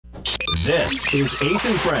This is Ace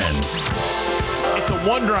and Friends. It's a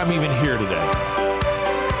wonder I'm even here today.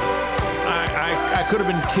 I could have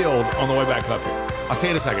been killed on the way back up here. I'll tell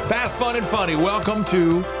you in a second. Fast, fun, and funny. Welcome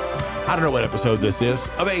to, I don't know what episode this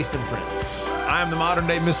is, of Ace and Friends. I am the modern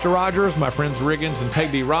day Mr. Rogers. My friends Riggins and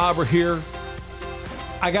Take D Rob are here.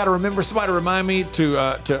 I got to remember, somebody remind me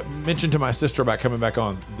to mention to my sister about coming back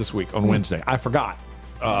on this week on Wednesday. I forgot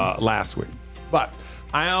last week, but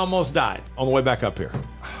I almost died on the way back up here.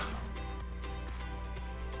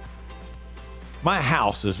 My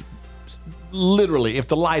house is literally, if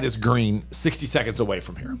the light is green, 60 seconds away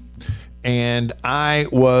from here. And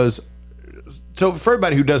so for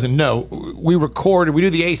everybody who doesn't know, we do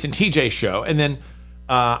the Ace and TJ show, and then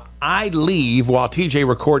I leave while TJ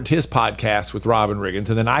records his podcast with Rob and Riggins,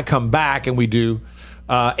 and then I come back and we do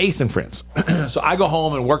Ace and Friends. So I go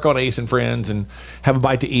home and work on Ace and Friends and have a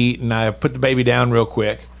bite to eat, and I put the baby down real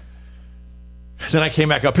quick. Then I came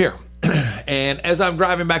back up here. And as I'm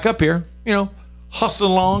driving back up here,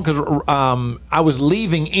 hustling along, because I was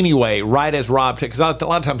leaving anyway, right as Rob, because a lot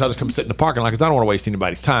of times I just come sit in the parking lot because I don't want to waste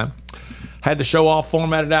anybody's time. Had the show all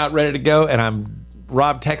formatted out, ready to go, and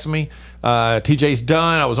Rob texts me, TJ's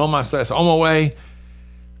done, I was on my way,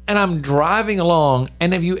 and I'm driving along,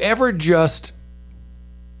 and have you ever just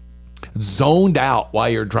zoned out while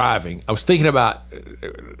you're driving? I was thinking about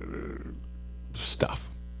stuff,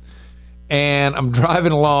 and I'm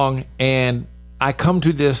driving along, and I come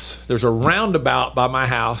to there's a roundabout by my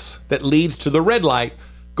house that leads to the red light,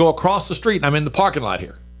 go across the street, and I'm in the parking lot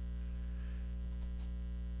here.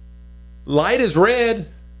 Light is red.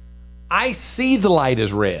 I see the light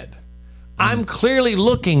is red. I'm clearly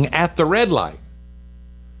looking at the red light.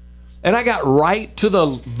 And I got right to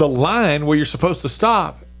the line where you're supposed to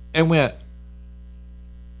stop and went,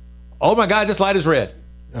 oh my God, this light is red.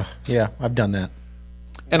 Yeah, I've done that.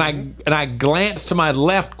 And I glanced to my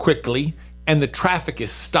left quickly, and the traffic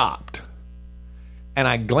is stopped. And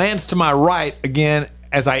I glanced to my right again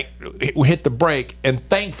as I hit the brake, and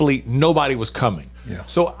thankfully nobody was coming. Yeah.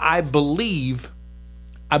 So I believe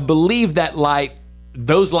that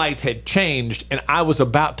those lights had changed, and I was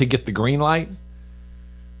about to get the green light.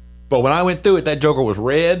 But when I went through it, that joker was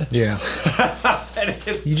red. Yeah.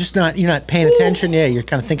 You're not paying attention. Yeah, you're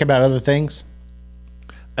kind of thinking about other things.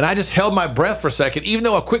 And I just held my breath for a second, even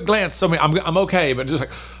though a quick glance told me I'm okay, but just like,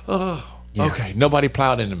 oh. Yeah. Okay, nobody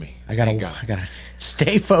plowed into me. I gotta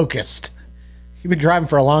stay focused. You've been driving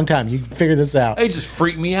for a long time. You can figure this out. It just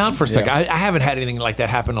freaked me out for a second. I haven't had anything like that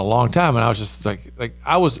happen in a long time, and I was just like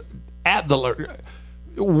I was at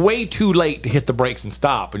way too late to hit the brakes and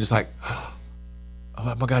stop, and just like, oh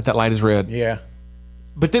my God, that light is red. Yeah.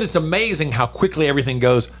 But then it's amazing how quickly everything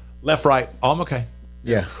goes left, right. Oh, I'm okay.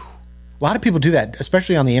 Yeah. A lot of people do that,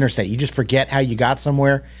 especially on the interstate. You just forget how you got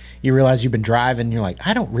somewhere. You realize you've been driving, and you're like,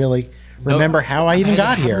 I don't really remember how I even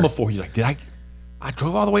got here. Before you're like, did I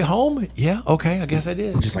drove all the way home? Yeah, okay, I guess I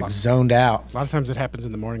did. Just like zoned out. A lot of times it happens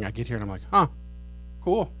in the morning. I get here and I'm like, huh,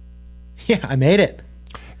 cool. Yeah, I made it.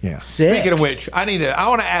 Yeah. Sick. Speaking of which, I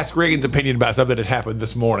want to ask Riggins' opinion about something that happened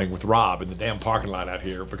this morning with Rob in the damn parking lot out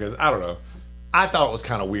here, because I don't know. I thought it was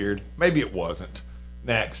kind of weird. Maybe it wasn't.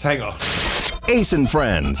 Next, hang on. Ace and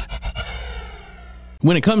Friends.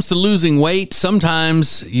 When it comes to losing weight,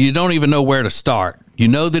 sometimes you don't even know where to start. You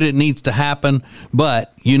know that it needs to happen,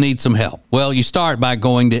 but you need some help. Well, you start by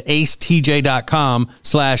going to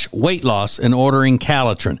acetj.com/weight loss and ordering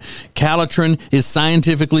Calitrin. Calitrin is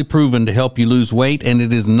scientifically proven to help you lose weight, and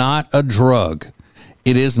it is not a drug.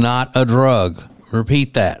 It is not a drug.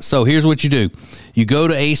 Repeat that. So here's what you do. You go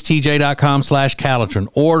to acetj.com/Calitrin,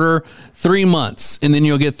 order 3 months, and then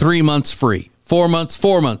you'll get 3 months free. 4 months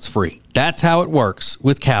free. That's how it works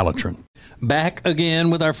with Calitrin. Back again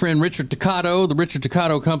with our friend Richard Toccato, the Richard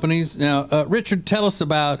Toccato Companies. Now, Richard, tell us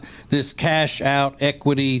about this cash out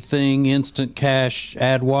equity thing, instant cash,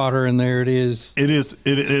 add water, and there it is. It is.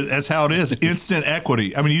 That's how it is. Instant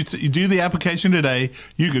equity. I mean, you do the application today,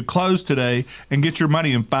 you could close today and get your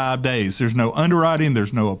money in 5 days. There's no underwriting.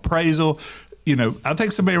 There's no appraisal. I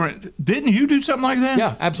think didn't you do something like that?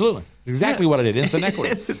 Yeah, absolutely. Exactly what I did. Instant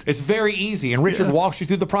equity. It's very easy, and Richard walks you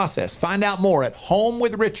through the process. Find out more at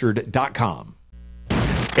homewithrichard.com.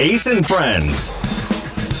 Ace and Friends.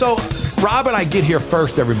 So Rob and I get here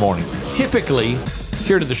first every morning. Typically,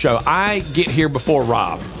 here to the show, I get here before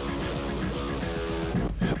Rob.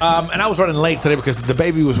 And I was running late today because the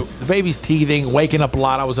baby's teething, waking up a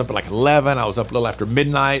lot. I was up at like 11. I was up a little after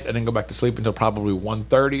midnight. I didn't go back to sleep until probably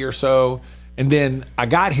 1:30 or so. And then I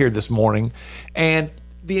got here this morning, and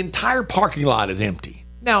the entire parking lot is empty.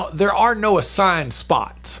 Now, there are no assigned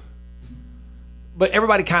spots, but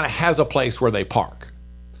everybody kind of has a place where they park.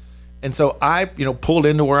 And so I, pulled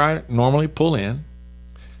into where I normally pull in,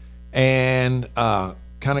 and kind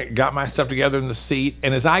of got my stuff together in the seat.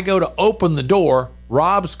 And as I go to open the door,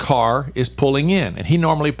 Rob's car is pulling in, and he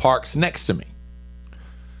normally parks next to me.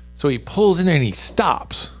 So he pulls in there and he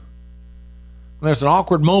stops. And there's an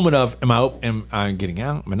awkward moment of, am I getting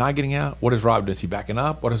out? Am I not getting out? What is Rob? Is he backing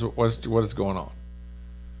up? What is going on?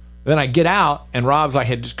 Then I get out, and Rob's like,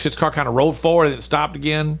 his car kind of rolled forward and it stopped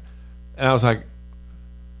again. And I was like,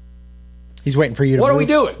 he's waiting for you to what move. are we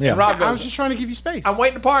doing? Yeah. And Rob goes, I was just trying to give you space. I'm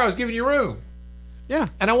waiting to park. I was giving you room. Yeah.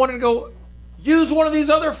 And I wanted to go use one of these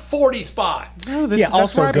other 40 spots. No, Yeah,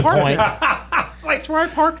 also a good point. That's where I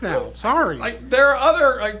park now. Sorry. Like, there are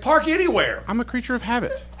other, park anywhere. I'm a creature of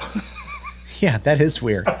habit. Yeah, that is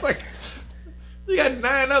weird. I was like, you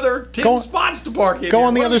got 10 spots to park in. Go here.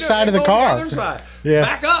 on the What other are you side of doing? the Go on car. the other side. Yeah.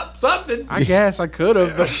 Back up, something. I guess I could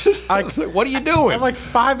have, but I was like, what are you doing? at like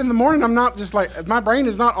 5 in the morning, I'm not just like, my brain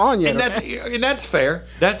is not on yet. and that's fair.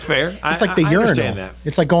 That's fair. It's like the I urinal. understand that.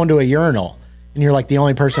 It's like going to a urinal, and you're like the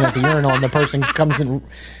only person at the urinal, and the person comes and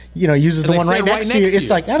uses the they one right stand next to you. It's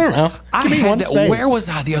like, I don't know. Give me one space. Where was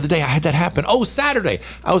I the other day? I had that happen. Oh, Saturday.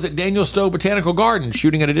 I was at Daniel Stowe Botanical Garden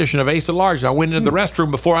shooting an edition of Ace at Large. I went into the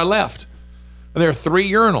restroom before I left. There are 3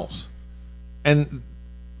 urinals, and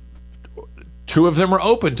 2 of them are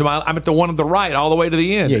open to I'm at the one at the right, all the way to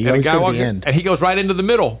the end. Yeah, you and always a guy go to walks the in, end. and he goes right into the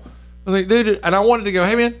middle. I was like, dude, and I wanted to go,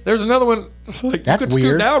 hey man, there's another one. Like, That's you could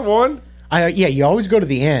weird. Scoot down one. Yeah, you always go to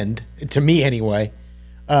the end, to me anyway.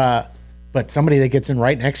 But somebody that gets in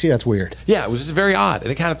right next to you, that's weird. Yeah, it was just very odd,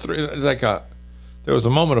 and it kind of it was like there was a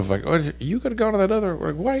moment of like, oh, you could have gone to that other.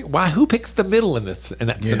 Like, why? Who picks the middle in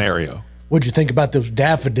that scenario? What'd you think about those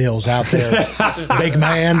daffodils out there, big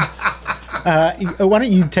man? Why don't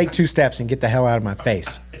you take 2 steps and get the hell out of my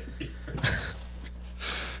face?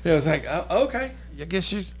 Yeah, it was like, okay, I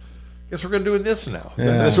guess we're gonna do this now.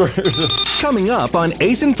 Yeah. Coming up on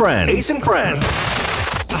Ace and Friends. Ace and Friends.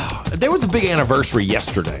 There was a big anniversary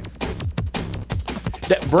yesterday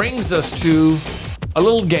that brings us to a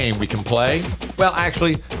little game we can play. Well,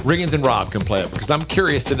 actually, Riggins and Rob can play it because I'm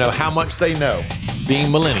curious to know how much they know, being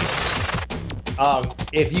millennials.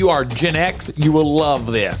 If you are Gen X, you will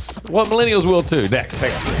love this. Well, millennials will too. Next,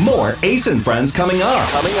 hang on. More Ace and Friends coming up.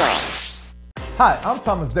 Hi, I'm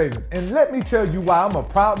Thomas Davis, and let me tell you why I'm a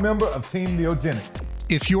proud member of Team Neogenics.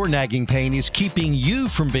 If your nagging pain is keeping you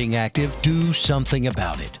from being active, do something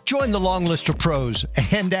about it. Join the long list of pros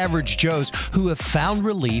and average Joes who have found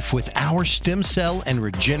relief with our stem cell and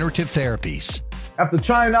regenerative therapies. After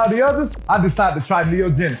trying out the others, I decided to try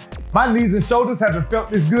Neogenics. My knees and shoulders haven't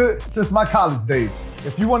felt this good since my college days.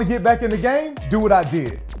 If you want to get back in the game, do what I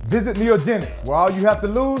did. Visit Neogenics, where all you have to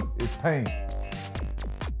lose is pain.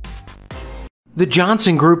 The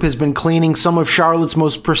Johnson Group has been cleaning some of Charlotte's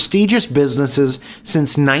most prestigious businesses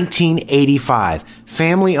since 1985.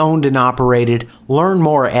 Family owned and operated. Learn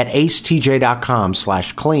more at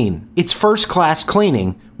acetj.com/clean. It's first class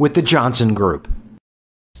cleaning with the Johnson Group.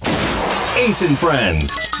 Ace and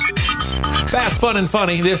Friends. Fast, fun, and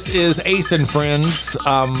funny. This is Ace and Friends.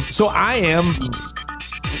 So I am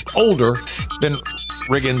older than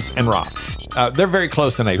Riggins and Rob. They're very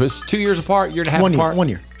close in age. It's 2 years apart, year and a half apart. 1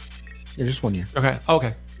 year. Yeah, just 1 year.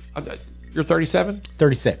 Okay. You're 37?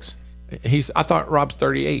 36. I thought Rob's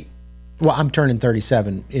 38. Well, I'm turning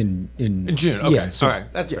 37 in June. Okay. Yeah, so, all right.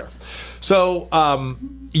 That's fair. So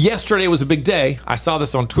yesterday was a big day. I saw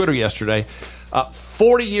this on Twitter yesterday.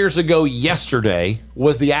 40 years ago yesterday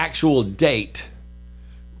was the actual date.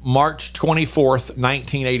 March 24th,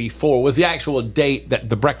 1984 was the actual date that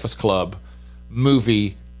the Breakfast Club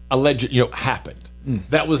movie happened.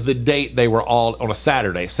 That was the date they were all on a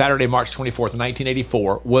Saturday. Saturday, March 24th,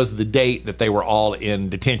 1984 was the date that they were all in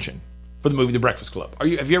detention for the movie The Breakfast Club.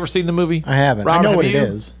 Have you ever seen the movie? I haven't. Rob, I know have what it you?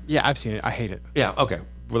 is. Yeah, I've seen it. I hate it. Yeah, okay.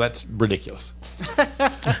 Well, that's ridiculous.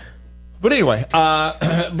 But anyway,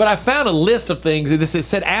 but I found a list of things. It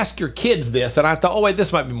said, ask your kids this. And I thought, oh, wait,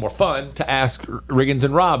 this might be more fun to ask Riggins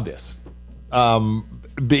and Rob this.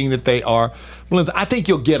 Being that they are, well, I think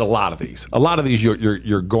you'll get a lot of these. A lot of these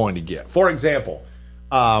you're going to get. For example,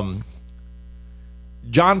 John,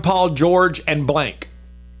 Paul, George, and blank.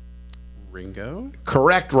 Ringo?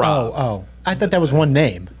 Correct, Rob. Oh. I thought that was one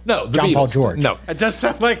name. No, the John Beatles. Paul George. No. It does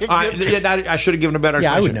sound like I should have given a better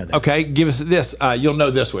Yeah, I explanation. would know that. Okay, give us this. You'll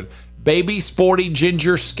know this one. Baby, sporty,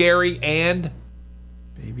 ginger, scary, and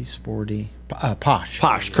Baby, sporty, posh.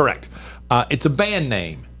 posh. Correct. It's a band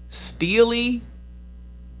name. Steely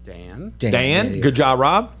Dan. Dan. yeah. Good job,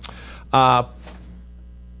 Rob.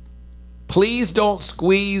 Please don't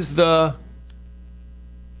squeeze the.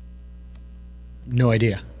 No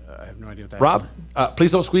idea. I have no idea what that Rob, is.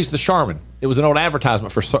 please don't squeeze the Charmin. It was an old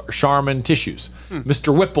advertisement for Charmin tissues.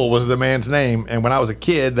 Mr. Whipple was the man's name, and when I was a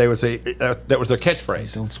kid, they would say that was their catchphrase.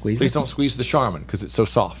 Please don't squeeze Please it. don't squeeze the Charmin because it's so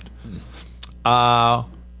soft.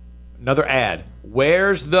 Another ad.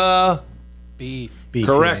 Where's the Beef.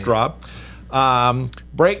 correct, yeah. Rob?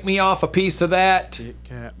 Break me off a piece of that. Kit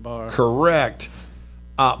Kat bar. Correct.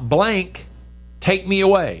 Blank. Take me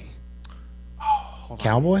away.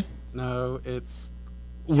 Cowboy? No, it's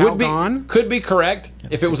Would be Calgon? could be correct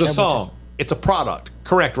if it was a song. It's a product.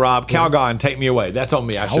 Correct, Rob. Calgon, take me away. That's on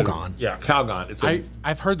me. I should. Calgon? Yeah, Calgon. It's a,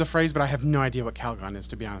 I've heard the phrase, but I have no idea what Calgon is,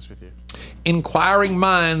 to be honest with you. inquiring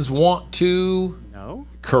minds want to. No?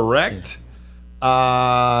 Correct.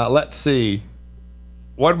 Let's see.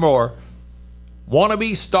 One more. Want to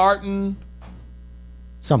be starting.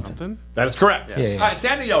 Something. That is correct. Yeah. All right,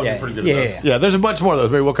 Sandy, y'all did pretty good Yeah, at those. Yeah, there's a bunch more of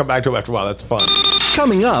those. Maybe we'll come back to them after a while. That's fun.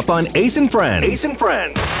 Coming up on Ace and Friends. Ace and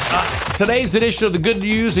Friends. Today's edition of the good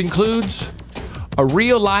news includes a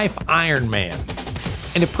real-life Iron Man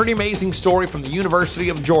and a pretty amazing story from the University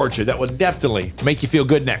of Georgia that will definitely make you feel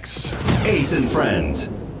good next. Ace and Friends.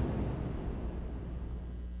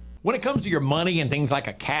 When it comes to your money and things like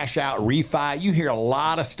a cash out refi, you hear a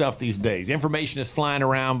lot of stuff these days. Information is flying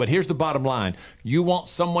around, but here's the bottom line. You want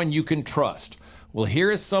someone you can trust. Well,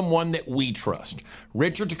 here is someone that we trust.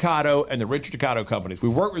 Richard Toccato and the Richard Toccato Companies. We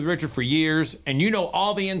worked with Richard for years, and you know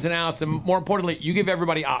all the ins and outs, and more importantly, you give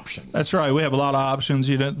everybody options. That's right. We have a lot of options.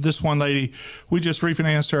 You know, this one lady, we just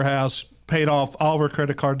refinanced her house, paid off all of her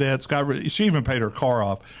credit card debts. She even paid her car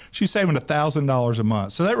off. She's saving $1,000 a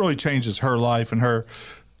month. So that really changes her life and her,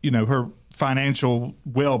 her financial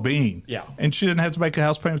well-being. Yeah. And she didn't have to make a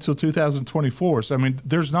house payment until 2024. So, I mean,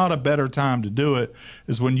 there's not a better time to do it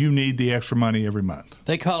is when you need the extra money every month.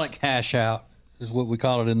 They call it cash out, is what we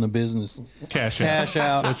call it in the business. Cash out. Cash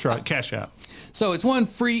out. That's right. Cash out. So it's one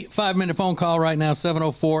free 5-minute phone call right now,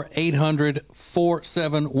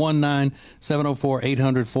 704-800-4719,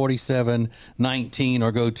 704-800-4719,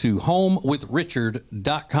 or go to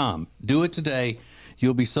homewithrichard.com. Do it today.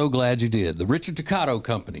 You'll be so glad you did. The Richard Toccato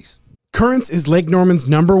Companies. Currents is Lake Norman's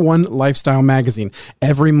 #1 lifestyle magazine.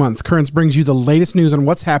 Every month, Currents brings you the latest news on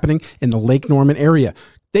what's happening in the Lake Norman area.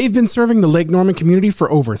 They've been serving the Lake Norman community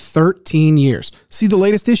for over 13 years. See the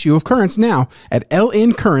latest issue of Currents now at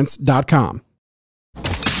lncurrents.com.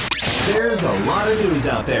 There's a lot of news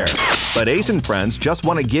out there, but Ace and Friends just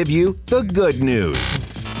want to give you the good news.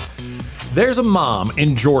 There's a mom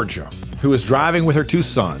in Georgia who was driving with her 2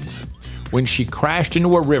 sons when she crashed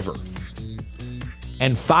into a river.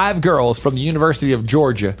 And 5 girls from the University of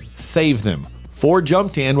Georgia saved them. 4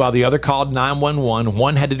 jumped in while the other called 911.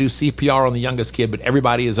 1 had to do CPR on the youngest kid, but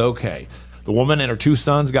everybody is okay. The woman and her 2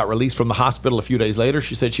 sons got released from the hospital a few days later.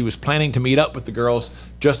 She said she was planning to meet up with the girls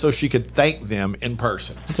just so she could thank them in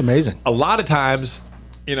person. That's amazing. A lot of times,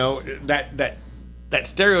 that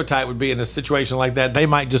stereotype would be in a situation like that, they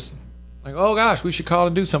might just like, oh gosh, we should call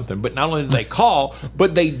and do something. But not only did they call,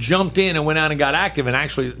 but they jumped in and went out and got active and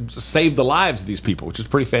actually saved the lives of these people, which is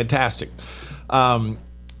pretty fantastic. An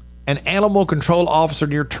animal control officer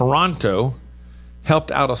near Toronto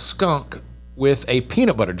helped out a skunk with a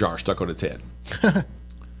peanut butter jar stuck on its head.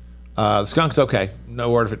 The skunk's okay.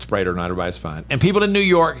 No word if it's sprayed or not. Everybody's fine. And people in New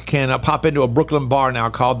York can pop into a Brooklyn bar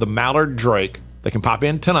now called the Mallard Drake. They can pop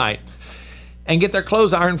in tonight and get their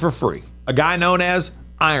clothes ironed for free. A guy known as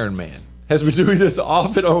Iron Man has been doing this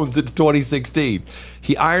off and on since 2016.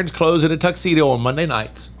 He irons clothes in a tuxedo on Monday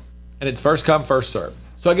nights, and it's first come, first serve.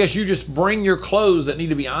 So I guess you just bring your clothes that need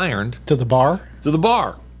to be ironed To the bar? to the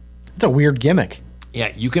bar. It's a weird gimmick.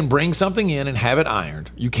 Yeah, you can bring something in and have it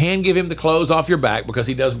ironed. You can give him the clothes off your back because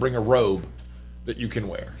he does bring a robe that you can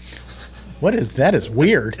wear. What is that? Is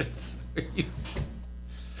weird.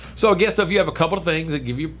 So I guess if you have a couple of things that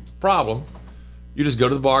give you a problem, you just go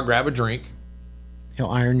to the bar, grab a drink. He'll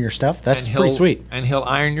iron your stuff? That's and pretty sweet. And he'll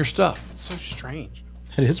iron your stuff. It's so strange.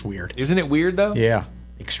 That is weird. Isn't it weird, though? Yeah,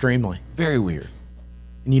 extremely. Very weird.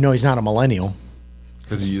 And he's not a millennial.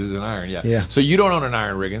 Because he uses an iron, yeah. Yeah. So you don't own an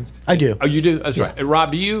iron, Riggins? I do. Oh, you do? That's right. And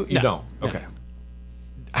Rob, do you? You don't? Okay.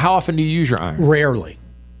 How often do you use your iron? Rarely.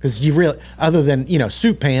 Because you really, other than,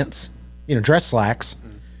 suit pants, dress slacks,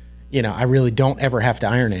 I really don't ever have to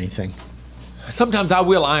iron anything. Sometimes I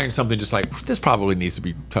will iron something just like, this probably needs to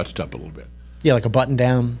be touched up a little bit. Yeah, like a button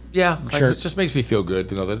down. Yeah, shirt. It just makes me feel good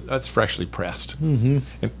to know that that's freshly pressed. Mm-hmm.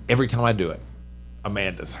 And every time I do it,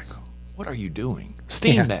 Amanda's like, what are you doing?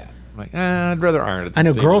 Steam that. I'm like, I'd rather iron it. I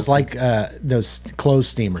know girls like those clothes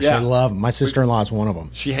steamers. Yeah. They love them. My sister-in-law is one of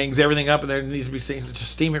them. She hangs everything up and there needs to be steamed.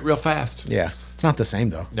 Just steam it real fast. Yeah. It's not the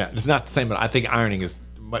same, though. Yeah, it's not the same, but I think ironing is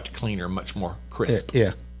much cleaner, much more crisp.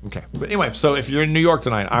 Yeah. Okay. But anyway, so if you're in New York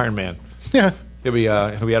tonight, Iron Man. Yeah. He'll be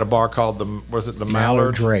at a bar called the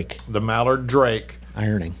Mallard Drake. The Mallard Drake.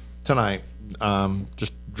 Ironing. Tonight.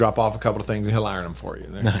 Just drop off a couple of things and he'll iron them for you.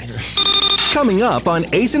 Nice. Coming up on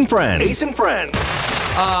Ace and Friends. Ace and Friends.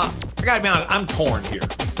 I gotta be honest, I'm torn here.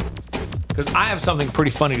 Because I have something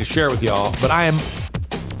pretty funny to share with y'all, but I am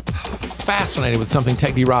fascinated with something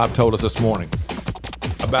Tech D Rob told us this morning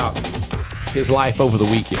about his life over the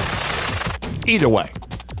weekend. Either way,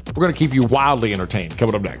 we're gonna keep you wildly entertained.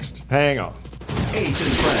 Coming up next. Hang on. Ace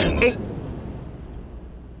and Friends.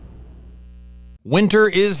 Winter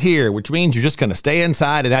is here, which means you're just going to stay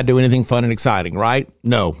inside and not do anything fun and exciting, right?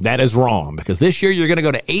 No, that is wrong, because this year you're going to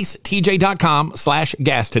go to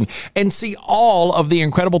acetj.com/Gaston and see all of the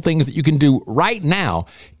incredible things that you can do right now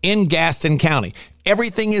in Gaston County.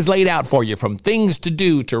 Everything is laid out for you, from things to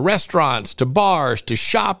do, to restaurants, to bars, to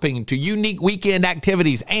shopping, to unique weekend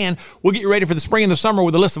activities, and we'll get you ready for the spring and the summer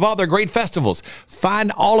with a list of all their great festivals.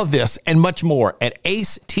 Find all of this and much more at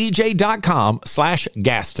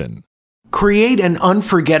acetj.com/Gaston. Create an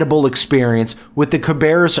unforgettable experience with the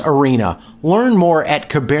Cabarrus Arena. Learn more at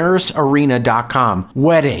cabarrusarena.com.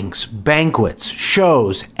 Weddings, banquets,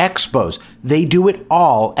 shows, expos, they do it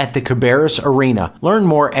all at the Cabarrus Arena. Learn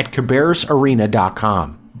more at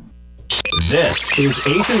cabarrusarena.com. This is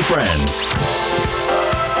Ace and Friends.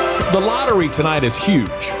 The lottery tonight is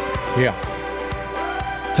huge. Yeah.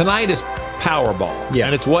 Tonight is Powerball. Yeah.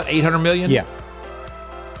 And it's what, 800 million? Yeah.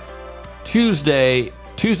 Tuesday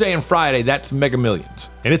and Friday, that's Mega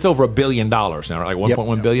Millions. And it's over $1 billion now, like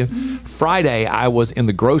 1.1 billion. Friday, I was in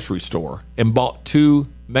the grocery store and bought 2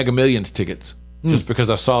 Mega Millions tickets just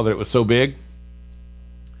because I saw that it was so big.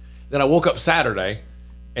 Then I woke up Saturday,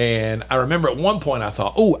 and I remember at one point I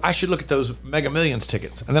thought, oh, I should look at those Mega Millions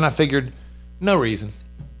tickets. And then I figured, no reason.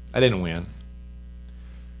 I didn't win.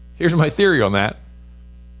 Here's my theory on that.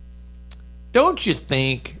 Don't you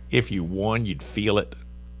think if you won, you'd feel it?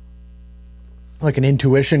 Like an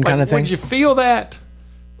intuition kind of thing? Would you feel that?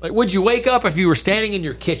 Like, would you wake up if you were standing in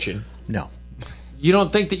your kitchen? No. You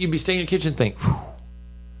don't think that you'd be standing in your kitchen and think,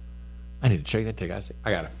 I need to check that ticket. I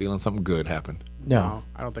got a feeling something good happened. No.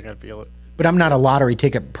 I don't think I'd feel it. But I'm not a lottery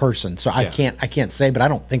ticket person, so I can't say, but I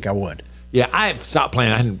don't think I would. Yeah, I stopped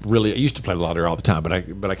playing. I used to play the lottery all the time, but I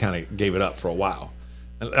kind of gave it up for a while.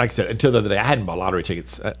 And like I said, until the other day, I hadn't bought lottery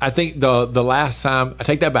tickets. I think the last time, I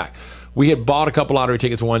take that back. We had bought a couple lottery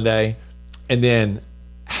tickets one day, and then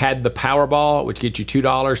had the Powerball, which gets you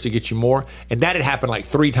 $2 to get you more. And that had happened like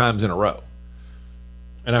 3 times in a row.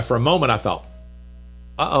 And for a moment, I thought,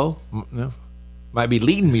 no, might be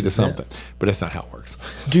leading me to something. But that's not how it works.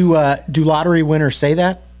 Do lottery winners say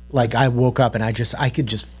that? Like, I woke up and I could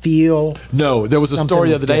just feel. No, there was a story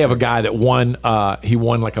the other day of a guy that won. He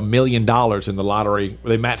won like $1 million in the lottery.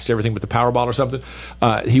 They matched everything with the Powerball or something.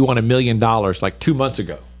 He won $1 million like 2 months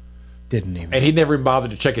ago. Didn't even. And he never even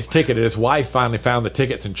bothered to check his ticket. And his wife finally found the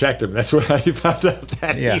tickets and checked them. That's where he found out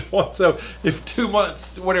that he won. So if 2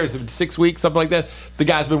 months, whatever, 6 weeks, something like that, the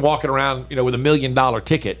guy's been walking around, with $1 million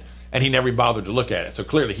ticket, and he never even bothered to look at it. So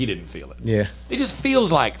clearly he didn't feel it. Yeah. It just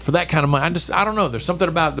feels like for that kind of money, I don't know. There's something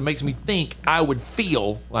about it that makes me think I would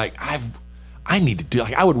feel like I need to do,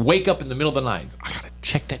 like I would wake up in the middle of the night. I got to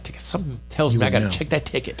check that ticket. Something tells me I got to check that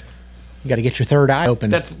ticket. You got to get your third eye open.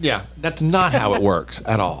 That's not how it works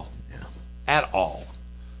at all. At all.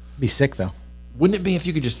 Be sick though. Wouldn't it be if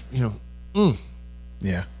you could just, Yeah. You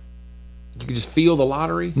could just feel the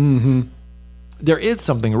lottery? Mm-hmm. There is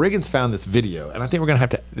something. Riggins found this video, and I think we're going to have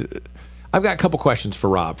to. I've got a couple questions for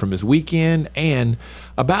Rob from his weekend and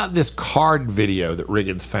about this card video that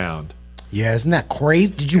Riggins found. Yeah, isn't that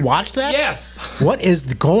crazy? Did you watch that? Yes. What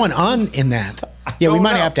is going on in that? Yeah, we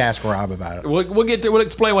might have to ask Rob about it. We'll get there. We'll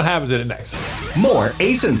explain what happens in it next. More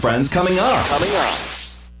Ace and Friends coming up.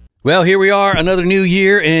 Well, here we are, another new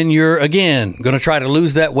year, and you're, again, going to try to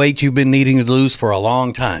lose that weight you've been needing to lose for a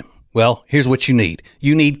long time. Well, here's what you need.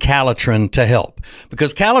 You need Calitrin to help,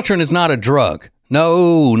 because Calitrin is not a drug.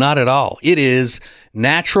 No, not at all. It is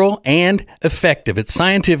natural and effective. It's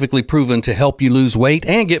scientifically proven to help you lose weight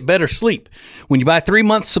and get better sleep. When you buy 3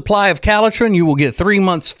 months supply of Calitrin, you will get 3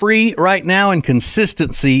 months free right now, and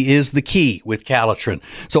consistency is the key with Calitrin.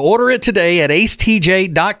 So order it today at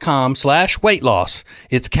acetj.com/weight loss.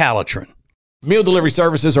 It's Calitrin. Meal delivery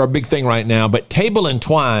services are a big thing right now, but Table and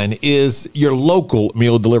Twine is your local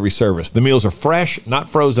meal delivery service. The meals are fresh, not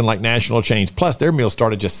frozen like national chains. Plus, their meals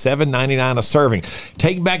start at just $7.99 a serving.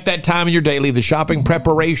 Take back that time in your day, leave the shopping,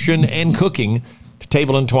 preparation, and cooking to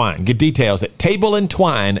Table and Twine. Get details at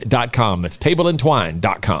tableandtwine.com. That's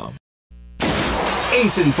tableandtwine.com.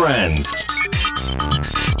 Ace and Friends.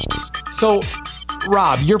 So,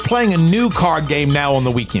 Rob, you're playing a new card game now on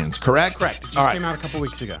the weekends, correct? Correct. It just All right. came out a couple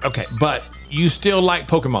weeks ago. Okay, but you still like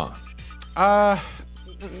Pokemon?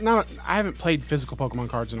 No, I haven't played physical Pokemon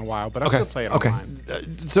cards in a while, but I still play it online.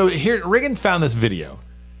 So here, Riggins found this video,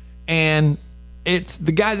 and it's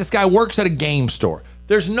the guy. This guy works at a game store.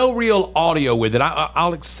 There's no real audio with it.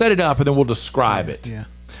 I'll set it up and then we'll describe it. Yeah.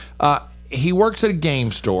 He works at a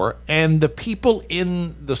game store, and the people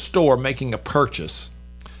in the store making a purchase,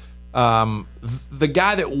 the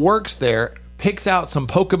guy that works there picks out some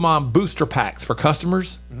Pokemon booster packs for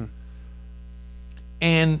customers,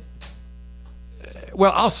 and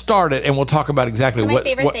well, I'll start it and we'll talk about exactly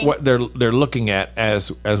what they're looking at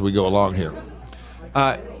as we go along here.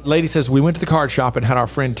 Lady says, we went to the card shop and had our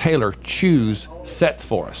friend Taylor choose sets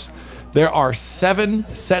for us. There are 7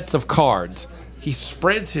 sets of cards. He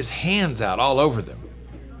spreads his hands out all over them.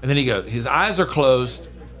 And then he goes, his eyes are closed,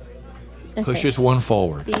 pushes one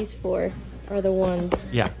forward. These 4 are the ones.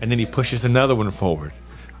 Yeah, and then he pushes another one forward.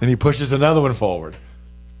 Then he pushes another one forward.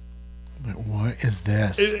 What is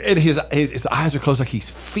this? And his eyes are closed like he's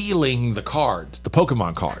feeling the cards, the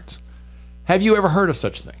Pokemon cards. Have you ever heard of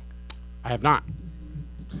such a thing? I have not.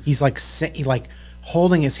 He's like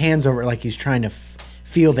holding his hands over it like he's trying to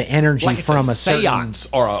feel the energy Like from a certain seance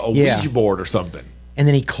or a Ouija board or something. And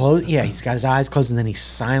then he's got his eyes closed, and then he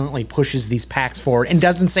silently pushes these packs forward and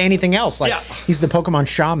doesn't say anything else. Like he's the Pokemon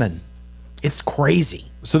shaman. It's crazy.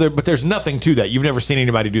 So but there's nothing to that. You've never seen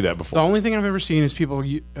anybody do that before. The only thing I've ever seen is people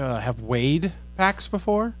have weighed packs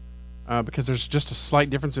before, because there's just a slight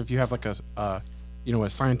difference if you have like a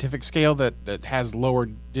scientific scale that has lower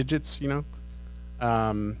digits,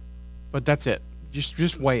 but that's it.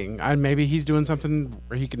 Just weighing. Maybe he's doing something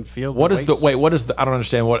where he can feel. What is the weight? What is the? I don't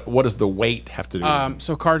understand. What does the weight have to do with it?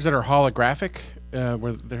 So cards that are holographic,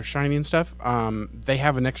 where they're shiny and stuff, they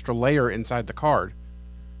have an extra layer inside the card,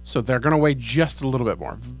 so they're going to weigh just a little bit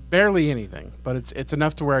more. Barely anything, but it's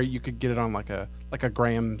enough to where you could get it on like a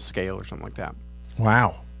gram scale or something like that.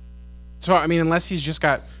 Wow. So I mean, unless he's just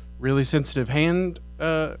got really sensitive hand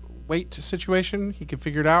weight situation, he can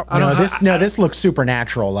figure it out. This looks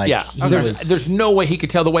supernatural. Like there's no way he could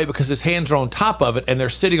tell the weight because his hands are on top of it and they're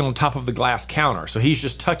sitting on top of the glass counter. So he's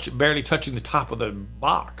just barely touching the top of the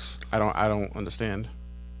box. I don't understand.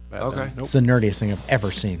 Okay, nope. It's the nerdiest thing I've ever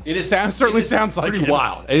seen. It sounds like pretty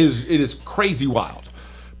wild. It is crazy wild.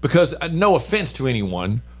 Because no offense to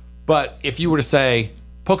anyone, but if you were to say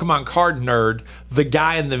Pokemon card nerd, the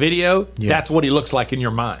guy in the video, that's what he looks like in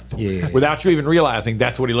your mind. Without you even realizing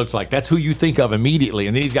that's what he looks like. That's who you think of immediately.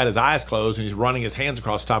 And then he's got his eyes closed and he's running his hands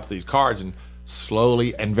across the top of these cards and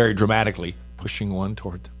slowly and very dramatically pushing one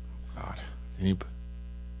toward them. God. Then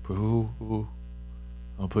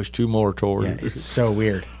I'll push 2 more toward him. It's so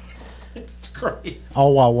weird. It's crazy.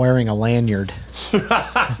 All while wearing a lanyard.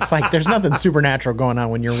 It's like there's nothing supernatural going on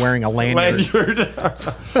when you're wearing a lanyard.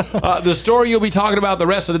 The story you'll be talking about the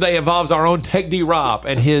rest of the day involves our own Tech D Rob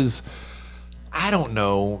and his,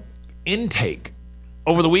 intake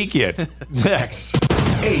over the weekend. Next.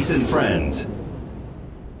 Ace and Friends.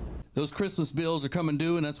 Those Christmas bills are coming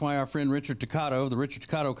due, and that's why our friend Richard Toccato of the Richard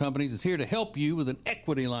Toccato Companies is here to help you with an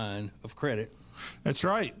equity line of credit. That's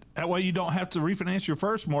right. That way you don't have to refinance your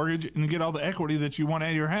first mortgage and get all the equity that you want out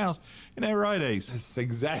of your house. Isn't that right, Ace? That's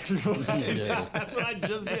exactly right. That's what I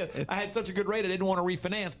just did. I had such a good rate I didn't want to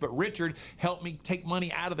refinance, but Richard helped me take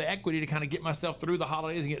money out of the equity to kind of get myself through the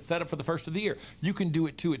holidays and get set up for the first of the year. You can do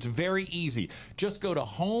it too. It's very easy. Just go to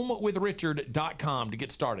homewithrichard.com to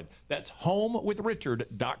get started. That's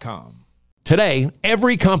homewithrichard.com. Today,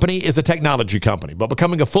 every company is a technology company, but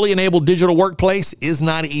becoming a fully enabled digital workplace is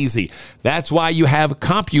not easy. That's why you have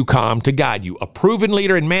CompuCom to guide you, a proven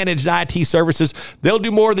leader in managed IT services. They'll do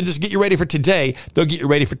more than just get you ready for today. They'll get you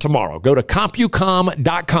ready for tomorrow. Go to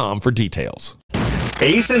CompuCom.com for details.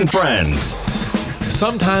 Ace and Friends.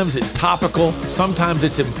 Sometimes it's topical. Sometimes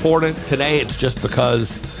it's important. Today, it's just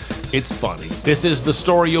because it's funny. This is the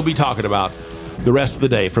story you'll be talking about the rest of the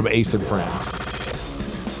day from Ace and Friends.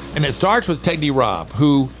 And it starts with Tech D Rob,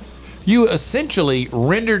 who you essentially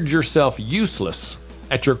rendered yourself useless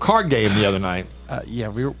at your card game the other night. We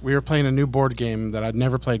were playing a new board game that I'd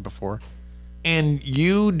never played before. And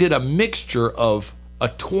you did a mixture of a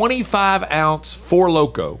 25-ounce Four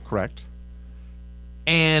Loko. Correct.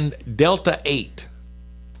 And Delta 8.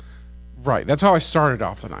 Right. That's how I started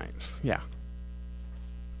off the night. Yeah.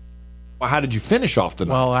 Well, how did you finish off the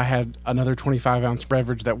night? Well, I had another 25-ounce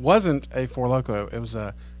beverage that wasn't a Four Loko. It was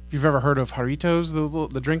a... If you've ever heard of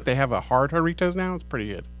Jarritos, the drink, they have a hard Jarritos now. It's pretty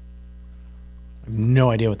good. I have no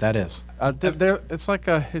idea what that is. It's like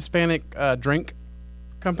a Hispanic drink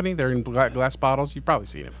company. They're in glass bottles. You've probably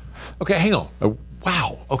seen it. Okay, hang on.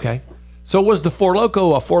 Wow. Okay. So was the Four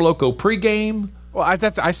Loko a Four Loko pregame? Well,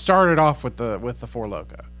 I started off with the Four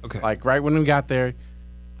Loko. Okay. Like right when we got there,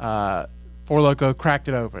 Four Loko cracked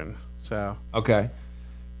it open. So okay,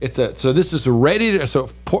 so this is ready to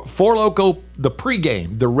Four Loko the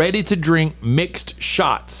pregame, the ready to drink mixed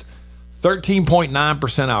shots,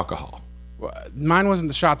 13.9% alcohol. Mine wasn't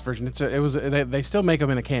the shots version. They still make them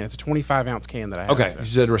in a can. It's a 25-ounce can that I have. Okay, you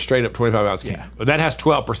said a straight up 25-ounce can. Yeah. Well, that has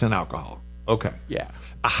 12% alcohol. Okay. Yeah.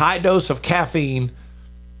 A high dose of caffeine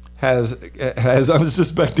has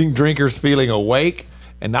unsuspecting drinkers feeling awake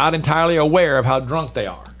and not entirely aware of how drunk they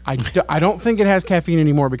are. I don't think it has caffeine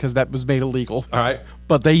anymore because that was made illegal. All right.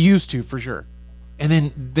 But they used to, for sure.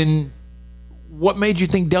 And then what made you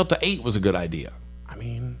think Delta 8 was a good idea? I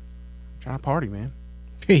mean, I'm trying to party, man.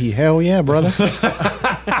 Hey, hell yeah, brother.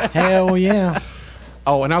 Hell yeah.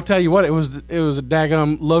 Oh, and I'll tell you what, it was a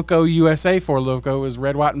daggum Loco USA Four Loko. It was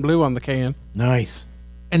red, white, and blue on the can. Nice.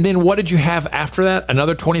 And then what did you have after that?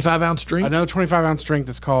 Another 25-ounce drink? Another 25-ounce drink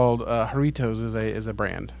that's called Jarritos is a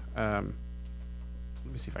brand. Let me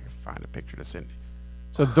see if I can find a picture to send you.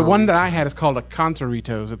 So the one that I had is called a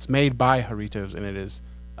Contoritos. It's made by Jarritos, and it is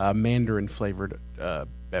Mandarin-flavored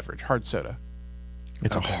beverage, hard soda.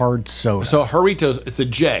 It's a hard soda. So Jarritos, it's a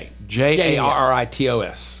J.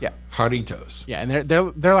 Jarritos. Yeah. Jarritos. Yeah, and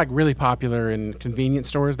they're like really popular in convenience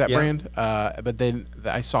stores, that brand. But then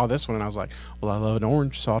I saw this one and I was like, well, I love an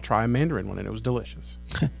orange, so I'll try a mandarin one, and it was delicious.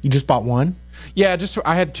 You just bought one? Yeah,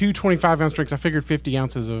 I had two 25-ounce drinks. I figured 50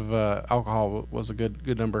 ounces of alcohol was a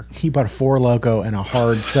good number. He bought a Four Loko and a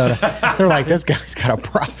hard soda. They're like, this guy's got a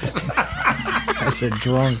problem. This guy's a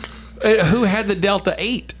drunk. Who had the Delta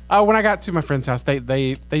 8? When I got to my friend's house,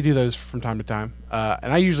 they do those from time to time,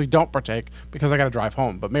 and I usually don't partake because I got to drive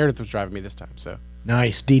home. But Meredith was driving me this time, so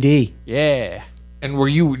nice. DD. Yeah. And were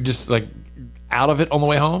you just like out of it on the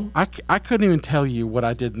way home? I couldn't even tell you what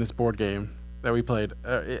I did in this board game that we played.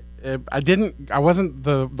 I wasn't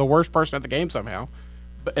the worst person at the game somehow.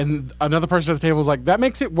 And another person at the table was like, that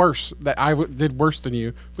makes it worse that I did worse than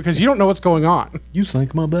you because you don't know what's going on. You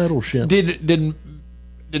sank my battleship.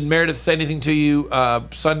 Did Meredith say anything to you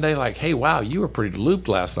Sunday like, hey, wow, you were pretty looped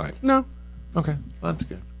last night? No. Okay, well, that's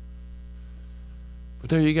good. But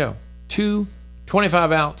there you go. 2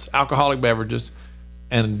 25-ounce alcoholic beverages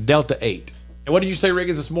and Delta 8. And what did you say,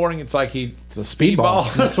 Riggins, this morning? It's like it's a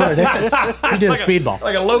speedball. That's what it is. He did like a speedball.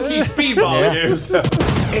 Like a low-key speedball.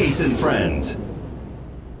 Yeah. Ace and Friends.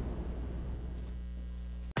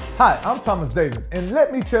 Hi, I'm Thomas Davis, and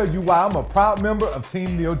let me tell you why I'm a proud member of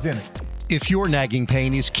Team Neogenics. If your nagging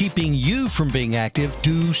pain is keeping you from being active,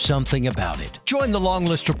 do something about it. Join the long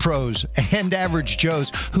list of pros and average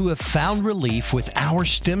Joes who have found relief with our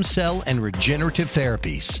stem cell and regenerative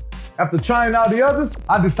therapies. After trying out the others,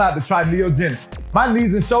 I decided to try Neogenics. My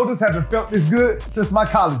knees and shoulders haven't felt this good since my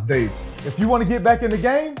college days. If you want to get back in the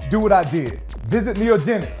game, do what I did. Visit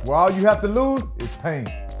Neogenics, where all you have to lose is pain.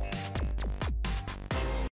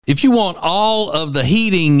 If you want all of the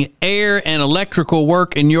heating, air, and electrical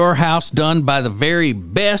work in your house done by the very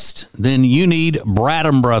best, then you need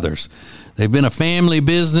Bradham Brothers. They've been a family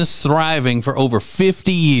business thriving for over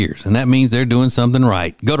 50 years, and that means they're doing something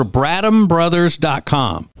right. Go to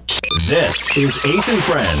BradhamBrothers.com. This is Ace and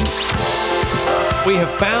Friends. We have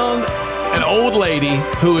found an old lady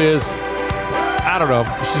who is, I don't know,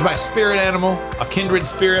 she's my spirit animal, a kindred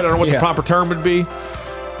spirit. I don't know what the proper term would be,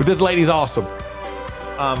 but this lady's awesome.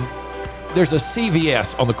 There's a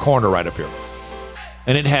CVS on the corner right up here,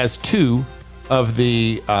 and it has 2 of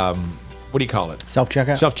the what do you call it?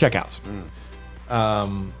 Self-checkout? Self-checkouts.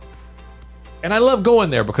 And I love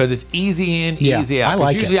going there because it's easy in, easy out. I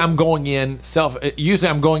like usually it. I'm going in usually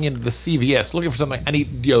I'm going into the CVS looking for something. I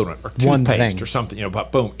need deodorant or toothpaste or something, you know,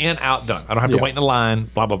 but boom, in, out, done. I don't have to wait in a line,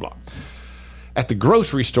 blah, blah, blah. At the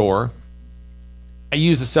grocery store, I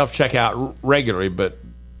use the self-checkout regularly, but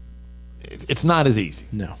it's not as easy.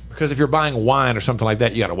 No. Because if you're buying wine or something like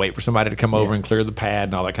that, you got to wait for somebody to come over and clear the pad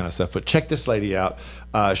and all that kind of stuff. But check this lady out.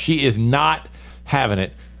 She is not having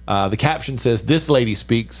it. The caption says, "This lady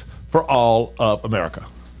speaks for all of America."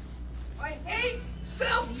 I hate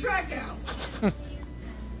self-checkouts.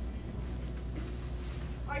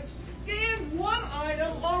 I scanned one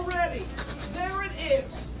item already. There it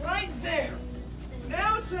is, right there.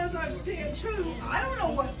 Now it says I've scanned 2. I don't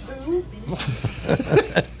know what 2.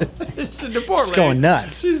 She's going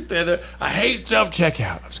nuts. She's there. I hate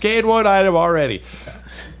self-checkout. I've scanned one item already.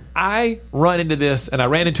 I run into this, and I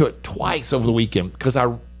ran into it twice over the weekend because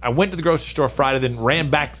I went to the grocery store Friday, then ran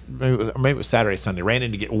back, maybe it was Saturday, Sunday, ran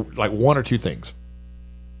in to get like 1 or 2 things.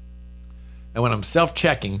 And when I'm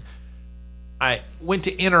self-checking, I went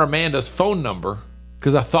to enter Amanda's phone number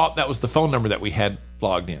because I thought that was the phone number that we had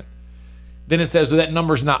logged in. then it says that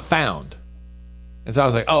number's not found. And so I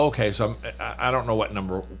was like, oh, okay. So I don't know what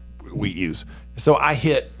number we use. So I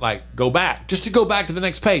hit like go back just to go back to the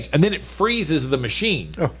next page. And then it freezes the machine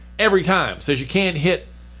every time. Says you can't hit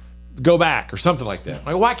go back or something like that.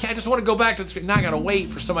 Like, why can't I just want to go back to the screen? Now I got to wait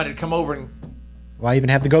for somebody to come over and. Why even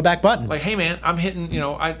have the go back button? Like, hey man, I'm hitting,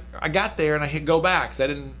 I got there and I hit go back. So I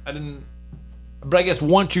didn't, but I guess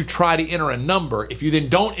once you try to enter a number, if you then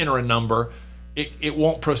don't enter a number, it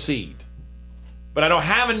won't proceed. But I don't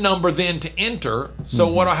have a number then to enter,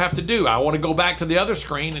 so what do I have to do? I want to go back to the other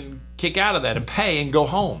screen and kick out of that and pay and go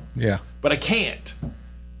home. Yeah. But I can't.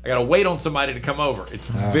 I got to wait on somebody to come over. It's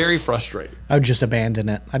very frustrating. I would just abandon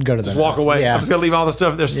it. I'd go to the... Just walk away. Yeah. I'm just going to leave all the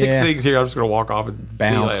stuff. There's 6 things here. I'm just going to walk off and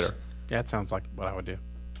bounce. see you later. Yeah, it sounds like what I would do.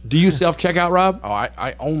 Do you self-checkout, Rob? Oh,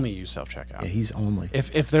 I only use self-checkout. Yeah, he's only.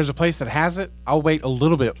 If there's a place that has it, I'll wait a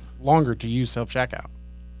little bit longer to use self-checkout.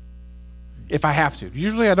 If I have to.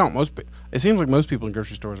 Usually I don't. It seems like most people in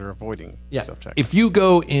grocery stores are avoiding self-checkout. If you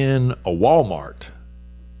go in a Walmart,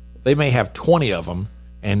 they may have 20 of them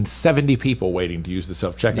and 70 people waiting to use the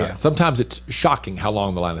self-checkout. Yeah. Sometimes it's shocking how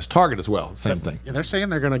long the line is. Target as well, same thing. Yeah, they're saying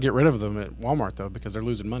they're going to get rid of them at Walmart, though, because they're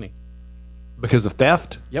losing money. Because of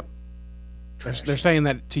theft? Yep. They're saying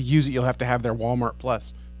that to use it, you'll have to have their Walmart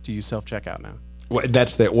Plus to use self-checkout now. What is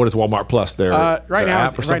Walmart Plus? Their right now,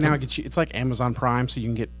 app or something? it's like Amazon Prime, so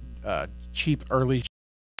you can get cheap early.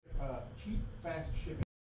 Fast shipping.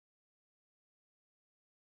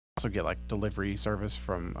 Also get like delivery service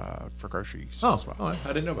from for groceries as well. Oh, I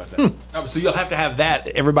didn't know about that. Oh, so you'll have to have that.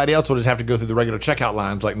 Everybody else will just have to go through the regular checkout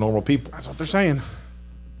lines like normal people. That's what they're saying.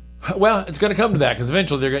 Well, it's going to come to that because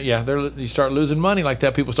eventually you start losing money like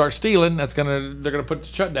that. People start stealing. They're going to put the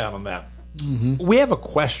shutdown on that. We have a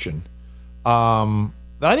question that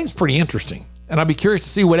I think is pretty interesting, and I'd be curious to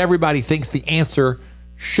see what everybody thinks the answer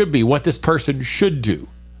should be. What this person should do.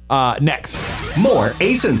 Next, more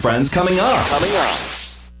Ace and Friends coming up.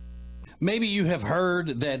 Maybe you have heard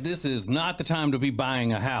that this is not the time to be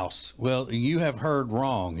buying a house. Well, you have heard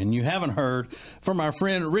wrong, and you haven't heard from our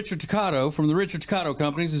friend Richard Toccato from the Richard Toccato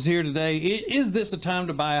Companies who's here today. Is this a time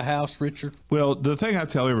to buy a house, Richard? Well, the thing I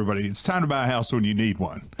tell everybody, it's time to buy a house when you need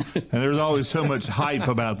one. And there's always so much hype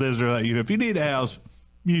about this or that. If you need a house,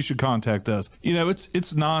 you should contact us.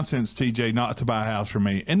 It's nonsense, TJ, not to buy a house from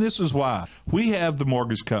me. And this is why. We have the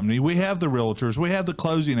mortgage company. We have the realtors. We have the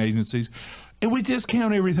closing agencies. And we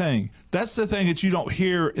discount everything. That's the thing that you don't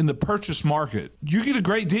hear in the purchase market. You get a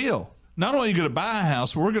great deal. Not only are you going to buy a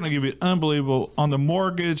house, we're going to give you unbelievable on the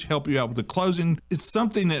mortgage, help you out with the closing. It's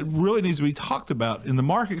something that really needs to be talked about in the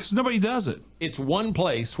market because nobody does it. it's one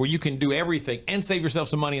place where you can do everything and save yourself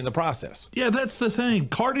some money in the process. Yeah, that's the thing.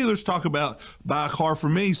 Car dealers talk about buy a car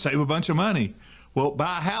from me, save a bunch of money. Well,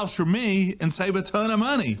 buy a house from me and save a ton of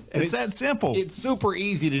money. It's that simple. It's super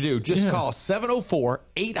easy to do. Just call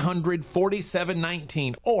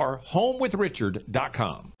 704-800-4719 or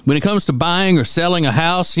homewithrichard.com. When it comes to buying or selling a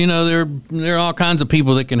house, you know, there are all kinds of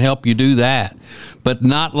people that can help you do that, but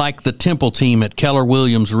not like the Temple team at Keller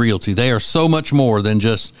Williams Realty. They are so much more than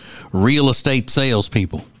just real estate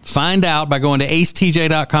salespeople. Find out by going to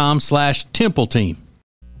acetj.com/Temple team.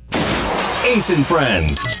 Ace and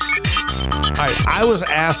Friends. All right, I was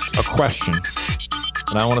asked a question,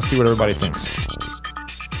 and I want to see what everybody thinks.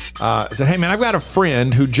 I said, hey, man, I've got a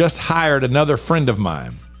friend who just hired another friend of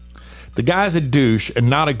mine. The guy's a douche and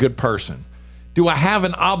not a good person. Do I have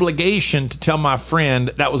an obligation to tell my friend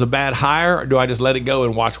that was a bad hire, or do I just let it go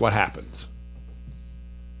and watch what happens?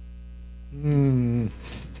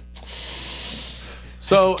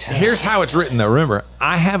 So here's how it's written, though. Remember,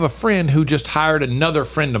 I have a friend who just hired another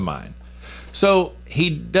friend of mine. So he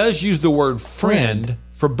does use the word friend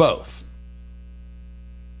for both.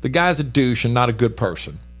 The guy's a douche and not a good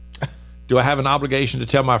person. Do I have an obligation to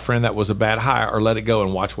tell my friend that was a bad hire, or let it go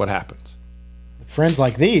and watch what happens? Friends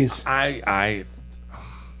like these. I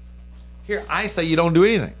say you don't do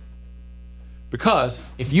anything. Because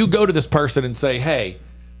if you go to this person and say, hey,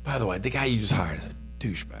 by the way, the guy you just hired is a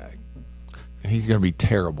douchebag, and he's going to be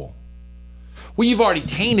terrible. Well, you've already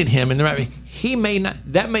tainted him, and he may not.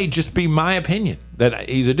 That may just be my opinion that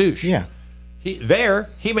he's a douche. Yeah. He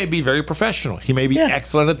may be very professional. He may be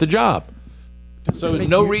excellent at the job. So there's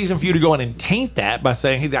no reason for you to go in and taint that by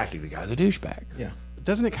saying, hey, I think the guy's a douchebag. Yeah.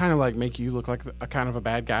 Doesn't it kind of like make you look like a kind of a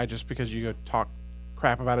bad guy just because you go talk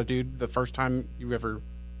crap about a dude the first time you ever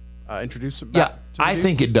introduce him? Yeah, I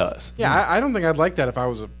think it does. Yeah, I don't think I'd like that if I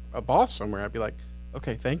was a boss somewhere. I'd be like,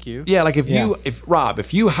 okay, thank you. Yeah, like if you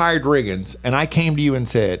hired Riggins and I came to you and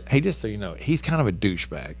said, hey, just so you know, he's kind of a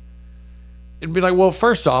douchebag. It'd be like, well,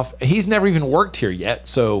 first off, he's never even worked here yet,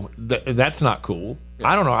 so that's not cool. Yeah.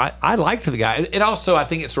 I don't know. I liked the guy. It also, I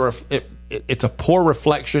think it it's a poor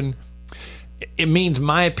reflection. It means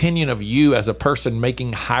my opinion of you as a person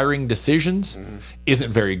making hiring decisions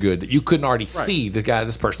isn't very good. That you couldn't already see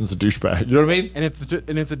this person's a douchebag. You know what I mean? And if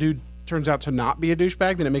the dude turns out to not be a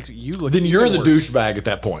douchebag, then it makes you look. Then you're the worse. douchebag at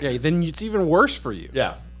that point. Yeah, then it's even worse for you.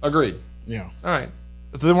 Yeah, agreed. Yeah. All right.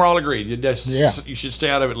 So then we're all agreed. You should stay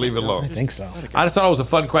out of it. Leave it alone. I think so. I just thought it was a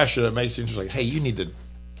fun question. It makes you just like, hey, you need to.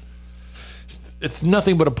 It's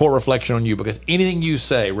nothing but a poor reflection on you, because anything you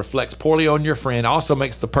say reflects poorly on your friend. Also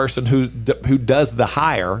makes the person who does the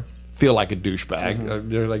hire feel like a douchebag.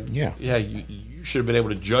 They're like, you should have been able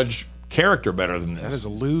to judge character better than this. That is a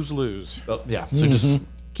lose-lose. So just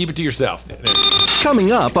keep it to yourself.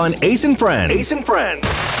 Coming up on Ace and Friends. Ace and Friends.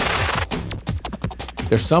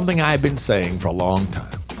 There's something I've been saying for a long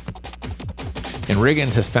time, and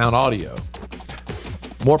Riggins has found audio,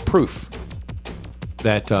 more proof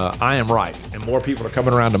that I am right, and more people are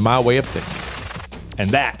coming around to my way of thinking. And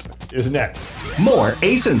that is next. More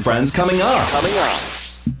Ace and Friends coming up.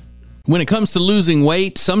 When it comes to losing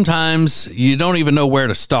weight, sometimes you don't even know where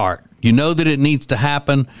to start. You know that it needs to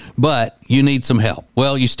happen, but you need some help.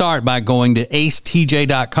 Well, you start by going to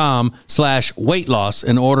acetj.com/weight loss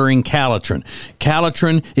and ordering Calitrin.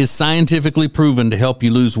 Calitrin is scientifically proven to help you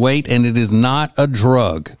lose weight, and it is not a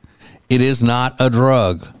drug. It is not a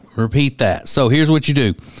drug. Repeat that. So here's what you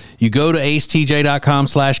do. You go to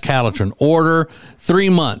acetj.com/Calitrin, order 3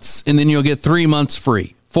 months, and then you'll get 3 months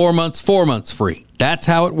free. 4 months, 4 months free. That's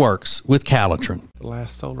how it works with Calitrin. The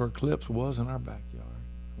last solar eclipse was in our backyard.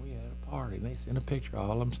 We had a party, and they sent a picture of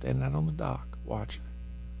all of them standing out on the dock watching.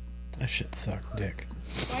 That shit sucked dick.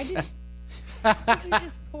 Why did you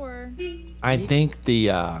just pour? I think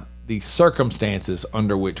the circumstances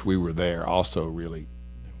under which we were there also really...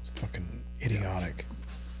 That was fucking idiotic.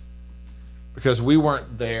 Because we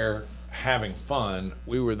weren't there having fun.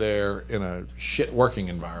 We were there in a shit working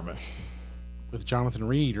environment. With Jonathan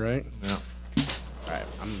Reed, right? Yeah. All right,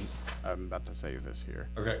 I'm about to save this here.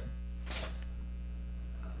 Okay.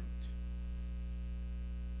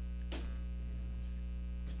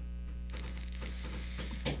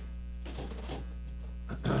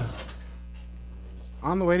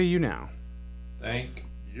 On the way to you now. Thank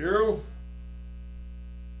you.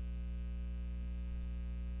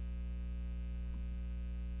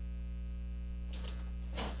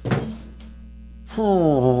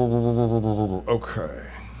 Okay,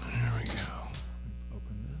 there we go.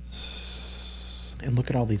 Open this. And look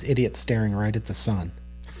at all these idiots staring right at the sun.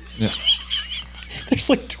 Yeah. There's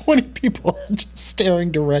like 20 people just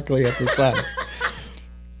staring directly at the sun.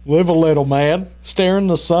 Live a little, man. Stare in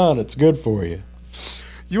the sun. It's good for you.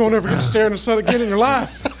 You won't ever get to stare in the sun again in your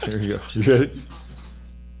life. Here you go. You ready?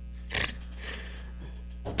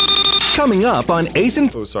 Coming up on Ace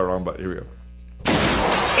and... Oh, sorry, wrong button. Here we go.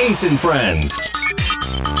 Ace and Friends.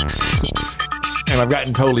 And I've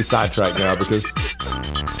gotten totally sidetracked now because...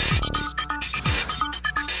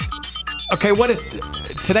 Okay, what is...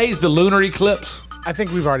 Today's the lunar eclipse? I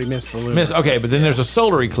think we've already missed the lunar. Okay, but then there's a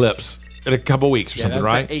solar eclipse in a couple weeks or something,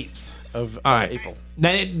 right? The 8th of April.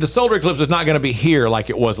 Now, the solar eclipse is not going to be here like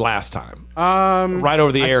it was last time. Right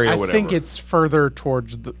over the area, I whatever. think it's further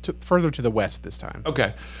towards further to the west this time.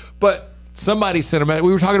 Okay, but somebody sent a...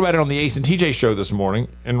 We were talking about it on the Ace and TJ show this morning,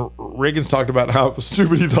 and Riggins talked about how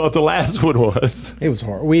stupid he thought the last one was. It was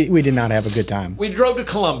horrible. We did not have a good time. We drove to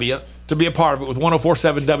Columbia to be a part of it with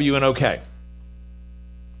 104.7 WNOK.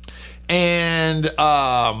 And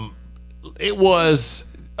it was...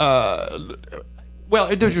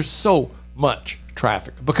 there's just so much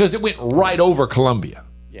traffic because it went right over Columbia.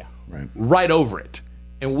 Yeah. Right over it.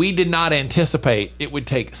 And we did not anticipate it would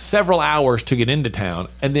take several hours to get into town,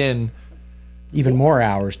 and then even more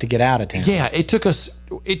hours to get out of town. Yeah, it took us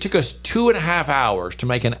 2.5 hours to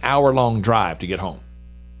make an hour-long drive to get home.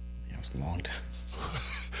 Yeah, it was a long time.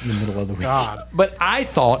 In the middle of the week. God. But I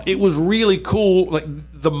thought it was really cool. Like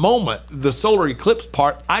the solar eclipse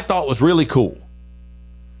part, I thought was really cool.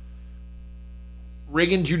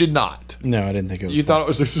 Riggins, you did not. No, I didn't think it was. You thought it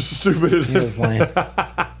was just stupid. It was lame.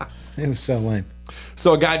 It was so lame.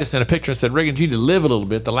 So a guy just sent a picture and said, Riggins, you need to live a little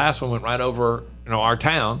bit. The last one went right over, our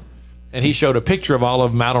town. And he showed a picture of all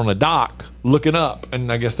of them out on a dock looking up. And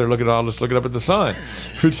I guess they're looking up at the sun,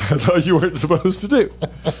 which I thought you weren't supposed to do.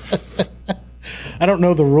 I don't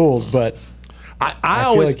know the rules, but I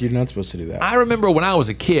always feel like you're not supposed to do that. I remember when I was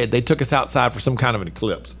a kid, they took us outside for some kind of an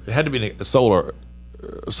eclipse. It had to be a solar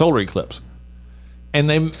eclipse.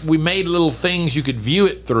 And we made little things you could view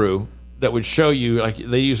it through that would show you, like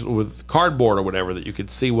they used it with cardboard or whatever, that you could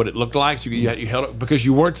see what it looked like. So you held it because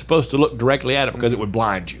you weren't supposed to look directly at it because it would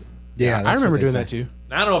blind you. Yeah, I remember doing that too.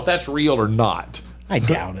 I don't know if that's real or not. I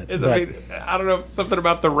doubt it. I but- mean, I don't know if something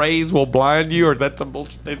about the rays will blind you, or that's some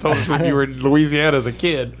bullshit they told us when you were in Louisiana as a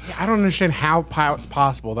kid. I don't understand how it's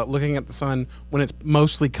possible that looking at the sun when it's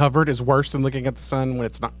mostly covered is worse than looking at the sun when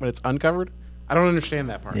it's uncovered. I don't understand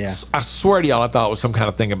that part. Yeah. I swear to y'all, I thought it was some kind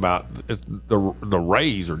of thing about the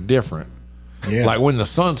rays are different. Yeah. Like when the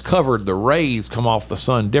sun's covered, the rays come off the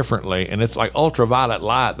sun differently, and it's like ultraviolet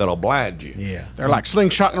light that'll blind you. Yeah. They're like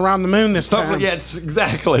slingshotting around the moon this time. Yeah, it's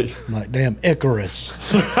exactly. Like damn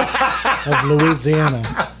Icarus of Louisiana.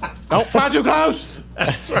 Don't fly too close.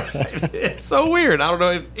 That's right. It's so weird. I don't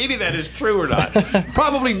know if any of that is true or not.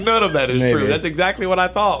 Probably none of that is Maybe. true. That's exactly what I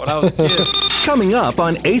thought when I was a kid. Coming up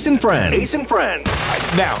on Ace and Friends. Ace and Friends.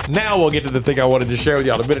 Now we'll get to the thing I wanted to share with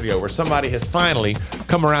y'all a minute ago, where somebody has finally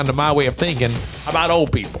come around to my way of thinking about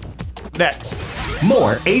old people. Next.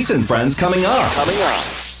 More Ace and Friends coming up.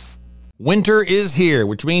 Winter is here,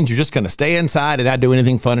 which means you're just going to stay inside and not do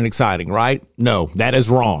anything fun and exciting, right? No, that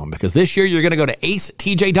is wrong, because this year you're going to go to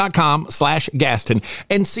acetj.com/Gaston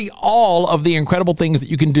and see all of the incredible things that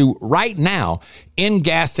you can do right now in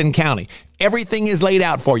Gaston County. Everything is laid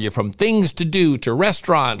out for you, from things to do, to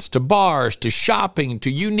restaurants, to bars, to shopping,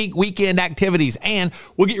 to unique weekend activities. And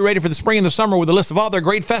we'll get you ready for the spring and the summer with a list of all their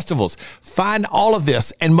great festivals. Find all of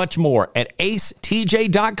this and much more at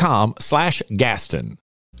acetj.com/Gaston.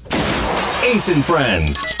 Ace and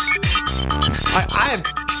Friends.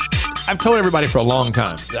 I've told everybody for a long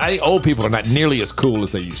time that I think old people are not nearly as cool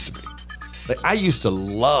as they used to be. Like, I used to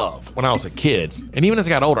love, when I was a kid, and even as I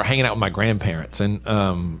got older, hanging out with my grandparents. And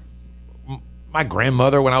my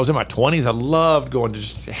grandmother, when I was in my 20s, I loved going to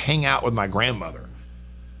just hang out with my grandmother.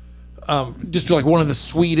 Just like one of the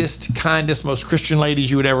sweetest, kindest, most Christian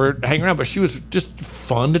ladies you would ever hang around. But she was just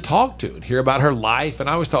fun to talk to and hear about her life. And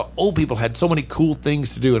I always thought old people had so many cool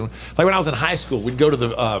things to do. And like when I was in high school, we'd go to the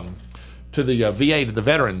VA, to the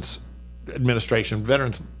Veterans Administration,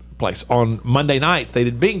 Veterans place. On Monday nights, they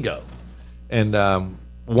did bingo. And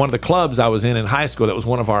one of the clubs I was in high school, that was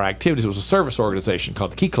one of our activities. It was a service organization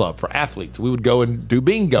called the Key Club for athletes. We would go and do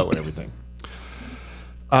bingo and everything.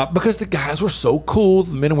 Because the guys were so cool,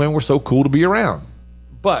 the men and women were so cool to be around.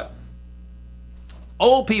 But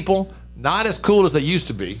old people, not as cool as they used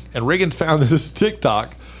to be. And Riggins found this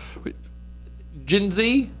TikTok. Gen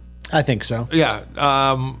Z? I think so. Yeah.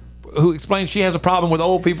 Who explains she has a problem with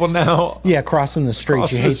old people now. Yeah, crossing the street.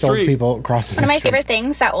 She hates old people crossing the One of my street. favorite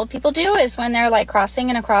things that old people do is when they're like crossing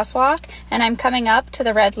in a crosswalk and I'm coming up to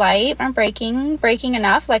the red light, I'm braking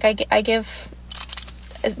enough, like I give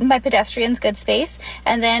my pedestrians good space,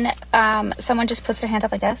 and then someone just puts their hand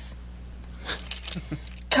up like this.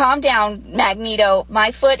 Calm down, Magneto.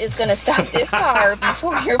 My foot is going to stop this car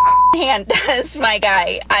before your hand does, my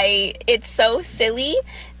guy. It's so silly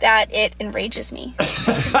that it enrages me.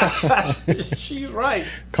 She's right.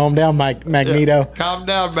 Calm down, Magneto. Yeah. Calm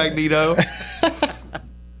down, Magneto.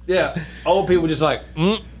 Yeah. Old people just like,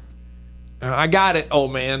 I got it,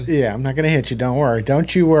 old man. Yeah, I'm not going to hit you. Don't worry.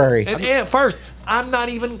 Don't you worry. And at first, I'm not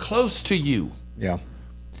even close to you. Yeah.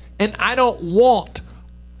 And I don't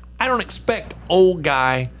expect old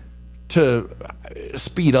guy to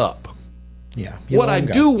speed up. Yeah. What I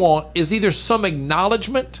do want is either some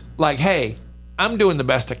acknowledgement, like, hey, I'm doing the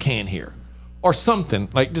best I can here, or something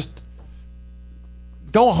like, just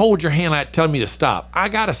don't hold your hand out telling me to stop. I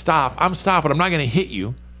got to stop. I'm stopping. I'm not going to hit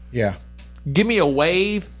you. Yeah. Give me a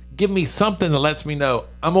wave. Give me something that lets me know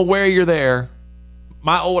I'm aware you're there.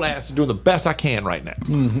 My old ass is doing the best I can right now.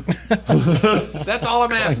 That's all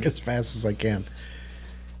I'm asking. As fast as I can.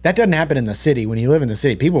 That doesn't happen in the city. When you live in the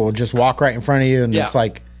city, people will just walk right in front of you, and it's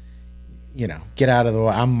like, get out of the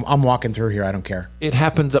way. I'm walking through here. I don't care. It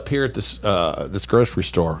happens up here at this grocery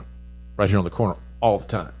store, right here on the corner, all the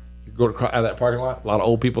time. You go out of that parking lot, a lot of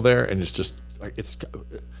old people there, and it's just like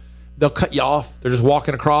they'll cut you off. They're just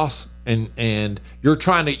walking across, and you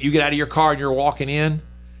get out of your car and you're walking in,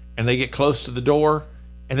 and they get close to the door,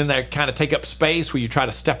 and then they kind of take up space where you try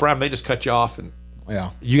to step around. They just cut you off, and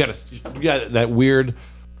you got that weird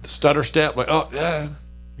stutter step, like, oh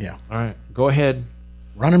yeah, all right, go ahead,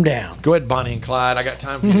 run them down. Go ahead, Bonnie and Clyde. I got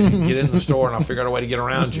time for you to get in the store, and I'll figure out a way to get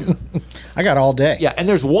around you. I got all day. Yeah, and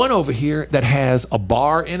there's one over here that has a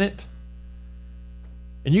bar in it.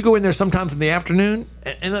 And you go in there sometimes in the afternoon,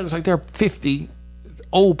 and it looks like there are 50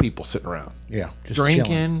 old people sitting around. Yeah, just drinking,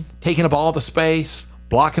 chilling. Taking up all the space,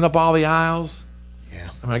 blocking up all the aisles. Yeah.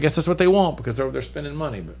 I mean, I guess that's what they want because they're spending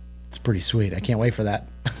money. But it's pretty sweet. I can't wait for that.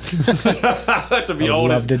 To be I'd honest,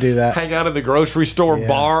 love to do that. Hang out at the grocery store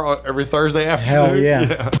bar every Thursday afternoon. Hell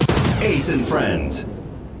yeah. Ace and Friends.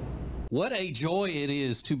 What a joy it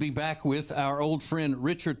is to be back with our old friend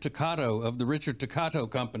Richard Toccato of the Richard Toccato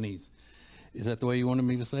Companies. Is that the way you wanted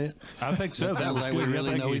me to say it? I think so. That Sounds was like good. we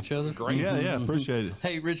really know each other. Great. Yeah, appreciate it.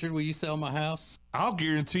 Hey, Richard, will you sell my house? I'll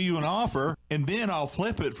guarantee you an offer, and then I'll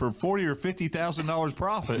flip it for $40,000 or $50,000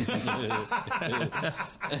 profit.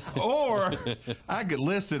 Or I could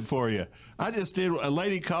list it for you. I just did. A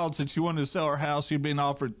lady called, said she wanted to sell her house. She'd been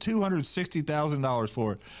offered $260,000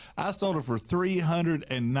 for it. I sold it for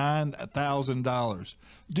 $309,000.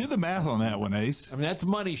 Do the math on that one, Ace. I mean, that's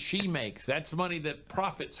money she makes. That's money that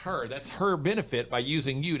profits her. That's her benefit by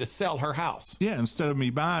using you to sell her house. Yeah, instead of me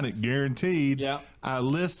buying it guaranteed, Yeah. I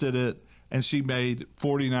listed it, and she made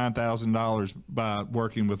 $49,000 by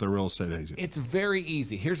working with a real estate agent. It's very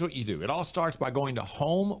easy. Here's what you do. It all starts by going to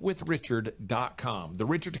homewithrichard.com. The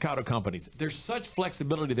Richard Toccato Companies. There's such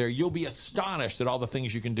flexibility there. You'll be astonished at all the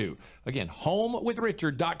things you can do. Again,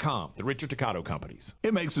 homewithrichard.com. The Richard Toccato Companies.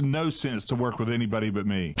 It makes no sense to work with anybody but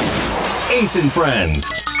me. Ace and Friends.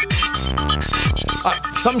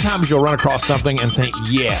 Sometimes you'll run across something and think,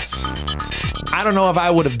 yes, I don't know if I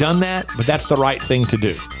would have done that, but that's the right thing to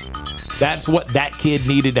do. That's what that kid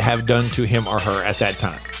needed to have done to him or her at that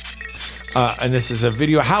time. And this is a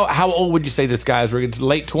video. How old would you say this guy is?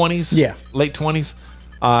 Late 20s? Yeah. Late 20s.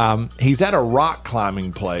 He's at a rock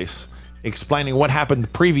climbing place explaining what happened the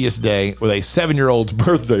previous day with a 7-year-old's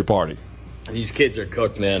birthday party. These kids are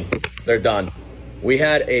cooked, man. They're done. We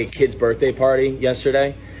had a kid's birthday party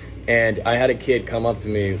yesterday, and I had a kid come up to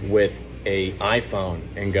me with a iPhone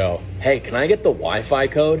and go, "Hey, can I get the Wi-Fi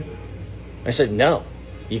code?" I said, "No,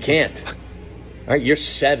 you can't. All right, you're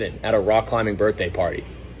 7 at a rock climbing birthday party.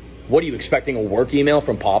 What are you expecting, a work email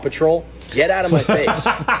from Paw Patrol? Get out of my face.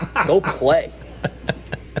 Go play."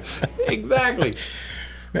 Exactly.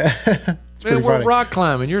 Man, we're rock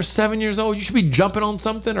climbing. You're 7 years old. You should be jumping on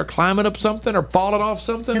something or climbing up something or falling off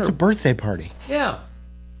something. It's a birthday party. Yeah.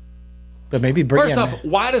 But maybe First off,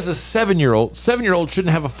 why does a 7-year-old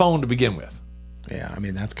shouldn't have a phone to begin with? Yeah, I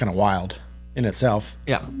mean, that's kind of wild in itself.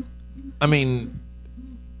 Yeah. I mean,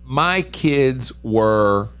 my kids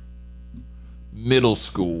were middle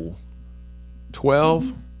school,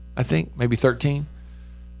 12, I think, maybe 13,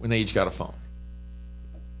 when they each got a phone.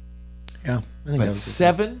 Yeah. I think But that was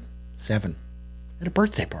 7? 7 at a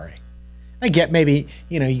birthday party. I get maybe,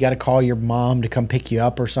 you got to call your mom to come pick you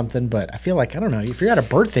up or something, but I feel like, I don't know, if you're at a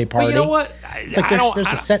birthday party. But you know what? It's like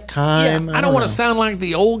there's a set time. Yeah, I don't want to sound like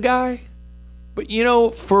the old guy, but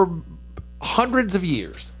for hundreds of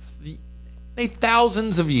years,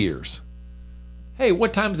 thousands of years, hey,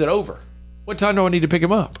 what time is it over? What time do I need to pick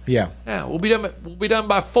him up? Yeah. Yeah, we'll be done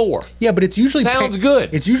by 4. Yeah, but it's usually sounds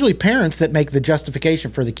good. It's usually parents that make the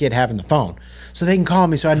justification for the kid having the phone, so they can call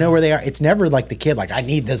me so I know where they are. It's never like the kid I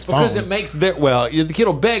need this phone, because it makes the kid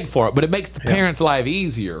will beg for it, but it makes the parents' life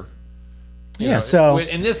easier. So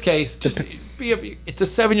in this case, it's a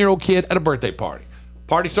 7-year-old kid at a birthday party.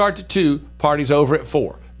 Party starts at 2. Party's over at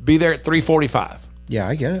 4. Be there at 3:45. Yeah,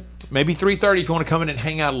 I get it. Maybe 3:30 if you want to come in and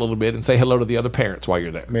hang out a little bit and say hello to the other parents while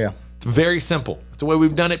you're there. Yeah. It's very simple. It's the way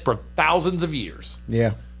we've done it for thousands of years.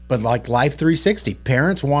 Yeah. But like Life 360,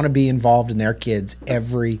 parents want to be involved in their kids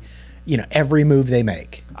every move they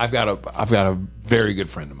make. I've got a very good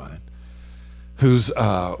friend of mine who's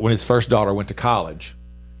when his first daughter went to college,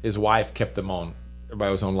 his wife kept them on.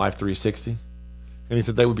 Everybody was on Life 360. And he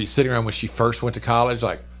said they would be sitting around when she first went to college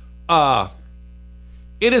like,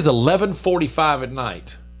 it is 11:45 at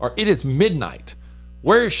night, or it is midnight.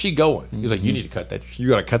 Where is she going? He's like, you need to cut that. You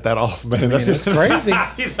got to cut that off, man. I mean, it's crazy.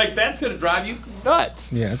 He's like, that's going to drive you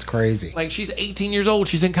nuts. Yeah, it's crazy. Like, she's 18 years old.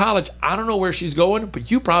 She's in college. I don't know where she's going, but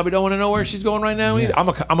you probably don't want to know where she's going right now either. I'm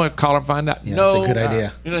gonna call her and find out. Yeah, no, that's a good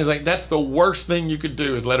idea. He's like, that's the worst thing you could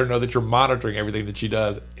do is let her know that you're monitoring everything that she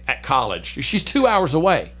does at college. She's 2 hours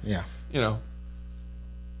away. Yeah.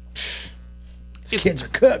 Kids are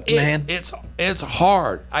cooked, man. It's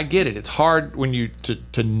hard. I get it. It's hard when you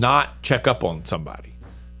to not check up on somebody.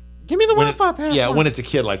 Give me the Wi-Fi password. Yeah, when it's a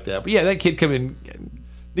kid like that. But yeah, that kid coming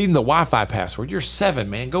needing the Wi-Fi password. You're 7,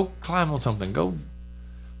 man. Go climb on something. Go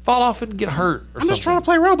fall off and get hurt or something. I'm just trying to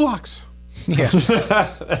play Roblox. Yeah.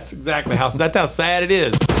 That's exactly how sad it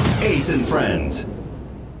is. Ace and Friends.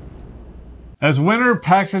 As winter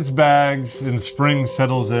packs its bags and spring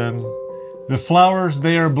settles in, the flowers,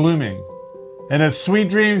 they are blooming. And at Sweet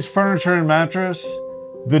Dreams Furniture and Mattress,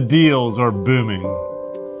 the deals are booming.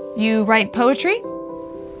 You write poetry?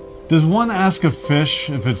 Does one ask a fish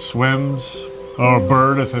if it swims, or a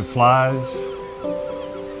bird if it flies?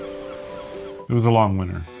 It was a long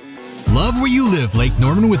winter. Love where you live, Lake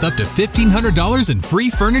Norman, with up to $1,500 in free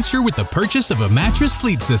furniture with the purchase of a mattress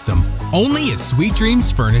sleep system. Only at Sweet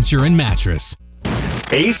Dreams Furniture and Mattress.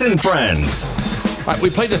 Ace and Friends. All right, we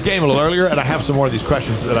played this game a little earlier, and I have some more of these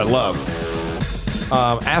questions that I love.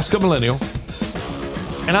 Ask a Millennial.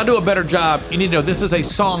 And I'll do a better job. You need to know this is a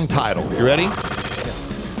song title. You ready?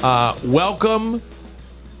 Welcome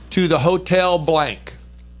to the Hotel Blank.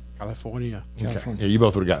 California. Okay. Yeah, you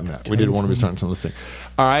both would have gotten that. We didn't want to be starting some of this thing.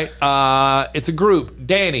 All right. It's a group.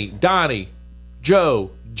 Danny, Donnie,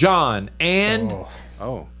 Joe, John, and...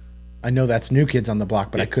 Oh. I know that's New Kids on the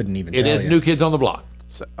Block, but I couldn't even tell you. It is New Kids on the Block.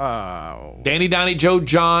 So, Danny, Donnie, Joe,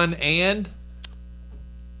 John, and...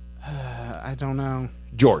 I don't know.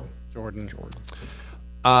 Jordan.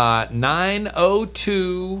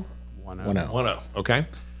 90210. Okay.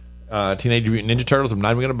 Teenage Mutant Ninja Turtles. I'm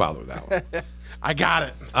not even going to bother with that one. I got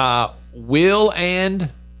it. Will and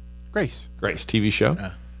Grace TV show.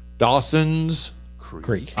 Dawson's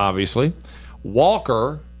Creek. Obviously.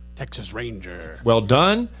 Walker. Texas Ranger. Well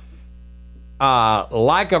done.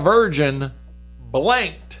 Like a Virgin.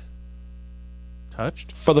 Blanked.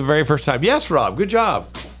 Touched. For the very first time. Yes, Rob. Good job.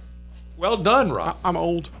 Well done, Rob. I'm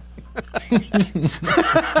old. I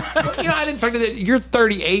didn't factor that. You're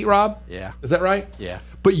 38, Rob? Yeah. Is that right? Yeah.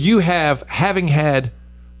 But you having had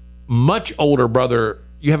much older brother,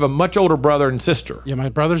 you have a much older brother and sister. Yeah, my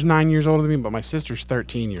brother's 9 years older than me, but my sister's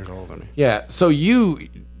 13 years older than me. Yeah. So you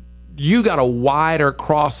got a wider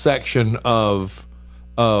cross section of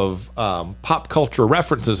pop culture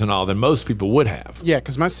references and all than most people would have. Yeah,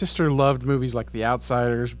 because my sister loved movies like The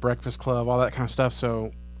Outsiders, Breakfast Club, all that kind of stuff.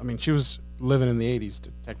 So, I mean, she was living in the 80s,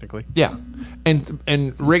 technically. Yeah. And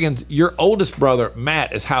Riggins, your oldest brother,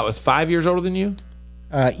 Matt, is 5 years older than you?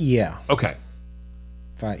 Yeah. Okay.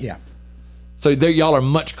 5, yeah. So y'all are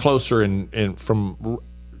much closer in from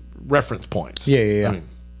reference points. Yeah. I mean,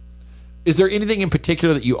 is there anything in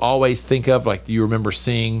particular that you always think of, like you remember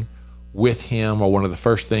seeing with him, or one of the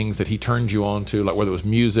first things that he turned you on to, like whether it was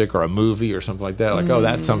music or a movie or something like that? Like, oh,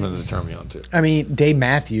 that's something that turned me on to. I mean, Dave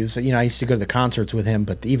Matthews, I used to go to the concerts with him,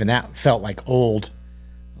 but even that felt like old.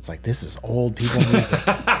 I was like, this is old people music.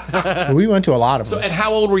 But we went to a lot of them. So, and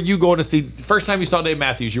how old were you going to see? First time you saw Dave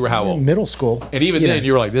Matthews, you were how old? Middle school. And even then,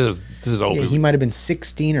 you were like, this is old. Yeah, people. he might have been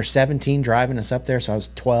 16 or 17 driving us up there, so I was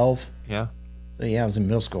 12. Yeah. So yeah, I was in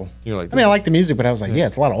middle school. You're like, I mean, I like the music, but I was like, yeah,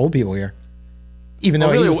 it's a lot of old people here. Even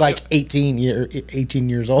though he was like 18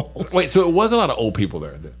 years old. Wait, so it was a lot of old people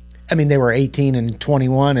there then? I mean, they were 18 and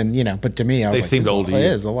 21, and but to me, I was they like, seemed old to you. It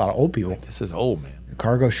is a lot of old people. This is old, man.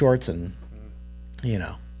 Cargo shorts and,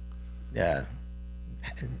 yeah.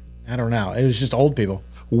 I don't know. It was just old people.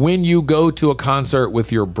 When you go to a concert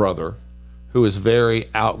with your brother, who is very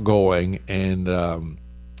outgoing and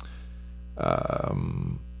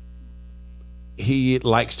he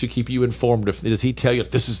likes to keep you informed. Does he tell you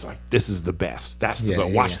this is the best? That's the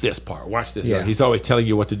best. Watch this part. Watch this. Yeah. He's always telling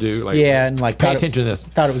you what to do. Like, and like pay attention to this.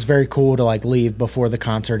 Thought it was very cool to like leave before the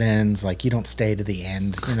concert ends. Like you don't stay to the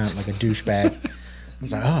end. You're not like a douchebag. I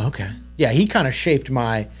was like, oh, okay. Yeah, he kind of shaped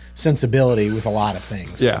my sensibility with a lot of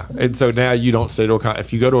things. Yeah, and so now you don't stay to a concert.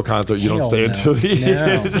 If you go to a concert, you don't stay until the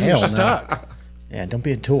end. Hell no. Stuck. Yeah, don't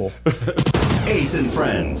be a tool. Ace and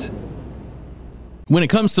Friends. When it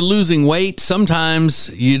comes to losing weight,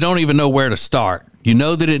 sometimes you don't even know where to start. You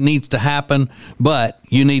know that it needs to happen, but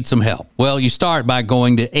you need some help. Well, you start by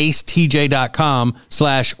going to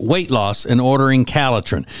acetj.com/weight loss and ordering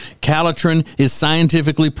Calitrin. Calitrin is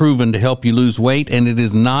scientifically proven to help you lose weight, and it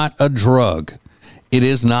is not a drug. It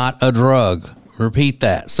is not a drug. Repeat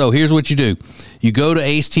that. So here's what you do. You go to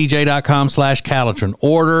acetj.com/Calitrin,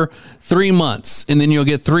 order 3 months, and then you'll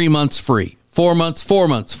get 3 months free. 4 months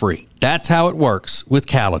free. That's how it works with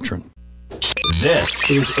Calitrin. This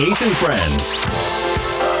is Ace and Friends.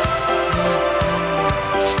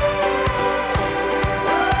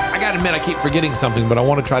 I gotta admit, I keep forgetting something, but I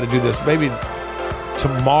want to try to do this. Maybe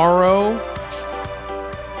tomorrow.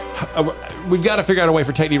 We've got to figure out a way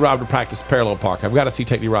for Take D Rob to practice parallel park. I've got to see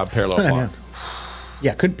Take D Rob parallel park.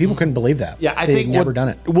 Yeah, people couldn't believe that. Yeah, I think never done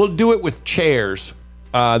it. We'll do it with chairs.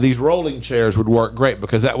 These rolling chairs would work great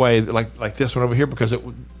because that way, like this one over here, because it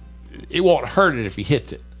won't hurt it if he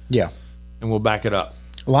hits it. Yeah, and we'll back it up.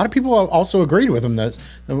 A lot of people also agreed with him. The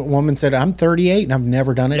woman said, "I'm 38 and I've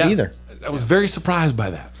never done it either." I was very surprised by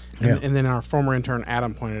that. And then our former intern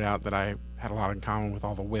Adam pointed out that I had a lot in common with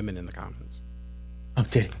all the women in the comments. Oh,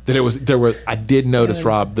 did he? That I did notice,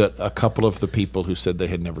 Rob, that a couple of the people who said they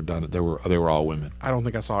had never done it, they were all women. I don't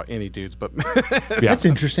think I saw any dudes, but That's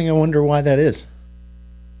interesting. I wonder why that is.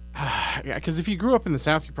 Yeah, because if you grew up in the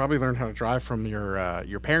South, you probably learned how to drive from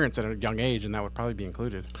your parents at a young age, and that would probably be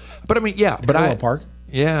included. But I mean, park.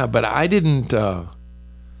 Yeah, but I didn't.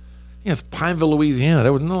 It's Pineville, Louisiana.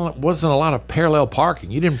 There wasn't a lot of parallel parking.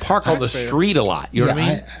 You didn't park on the street a lot. You know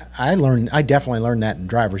what I mean? I definitely learned that in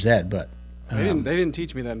driver's ed, but they didn't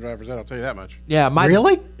teach me that in driver's ed. I'll tell you that much. Yeah,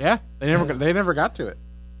 really? Yeah, they never got to it.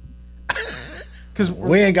 because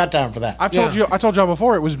we ain't got time for that. I told y'all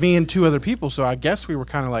before it was me and 2 other people, so I guess we were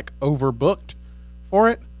kind of like overbooked for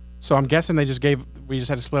it. So I'm guessing we just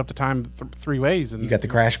had to split up the time 3 ways. And you got the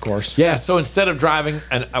crash course. Yeah. So instead of driving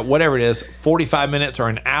whatever it is, 45 minutes or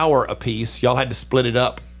an hour a piece, y'all had to split it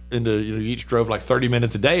up into, you each drove like 30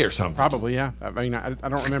 minutes a day or something. Probably, yeah. I mean, I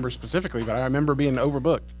don't remember specifically, but I remember being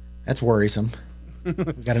overbooked. That's worrisome. We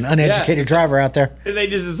got an uneducated driver out there. And they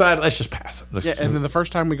just decided, let's just pass it. And then the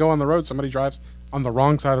first time we go on the road, somebody drives on the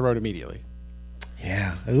wrong side of the road immediately.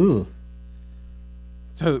 Yeah. Ooh.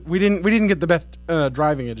 So we didn't get the best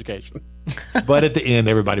driving education. But at the end,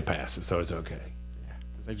 everybody passes, so it's okay. Yeah,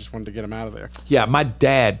 because they just wanted to get them out of there. Yeah, my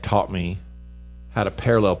dad taught me how to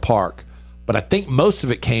parallel park, but I think most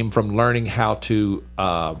of it came from learning how to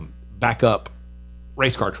back up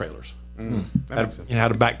race car trailers. That makes sense. How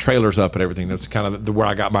to back trailers up and everything. That's kind of where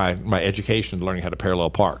I got my education, learning how to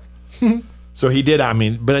parallel park. So he did. I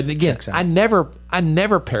mean, but again, I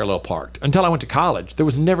never parallel parked until I went to college. There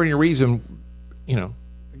was never any reason,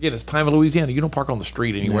 Again, it's Pineville, Louisiana. You don't park on the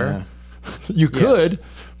street anywhere. Yeah. You could,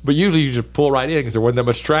 but usually you just pull right in because there wasn't that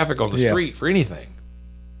much traffic on the street for anything.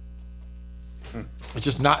 It's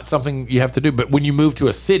just not something you have to do. But when you move to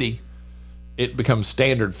a city, it becomes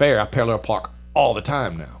standard fare. I parallel park all the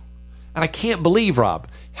time now. And I can't believe, Rob,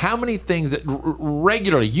 how many things that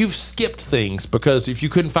regularly you've skipped things because if you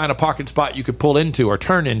couldn't find a parking spot you could pull into or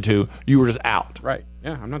turn into, you were just out. Right.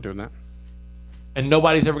 Yeah, I'm not doing that. And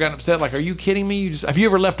nobody's ever gotten upset. Like, are you kidding me? Have you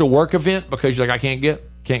ever left a work event because you're like, all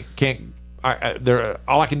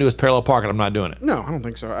I can do is parallel park and I'm not doing it? No, I don't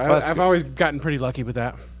think so. I've always gotten pretty lucky with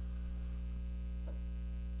that.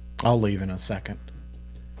 I'll leave in a second.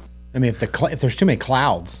 I mean, if there's too many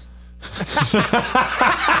clouds,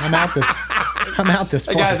 I'm out this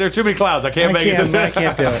place. Hey guys, there are too many clouds. I can't make it. I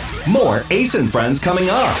can't do it. More Ace and Friends coming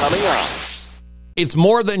up. It's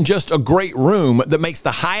more than just a great room that makes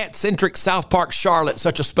the Hyatt-centric South Park Charlotte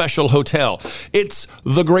such a special hotel. It's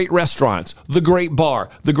the great restaurants, the great bar,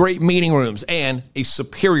 the great meeting rooms, and a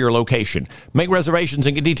superior location. Make reservations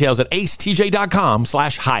and get details at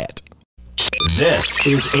acetj.com/Hyatt. This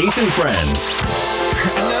is Ace and Friends.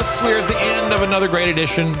 And thus we're at the end of another great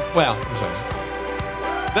edition.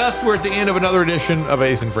 Thus we're at the end of another edition of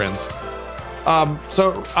Ace and Friends.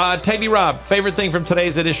 Teddy Rob, favorite thing from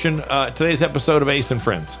today's episode of Ace and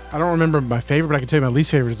Friends? I don't remember my favorite, but I can tell you my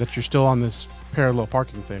least favorite is that you're still on this parallel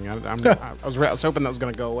parking thing. I was hoping that was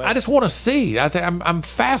going to go away. I just want to see. I'm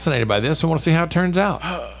fascinated by this. I want to see how it turns out.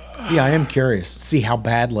 Yeah, I am curious to see how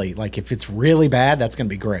badly. Like, if it's really bad, that's going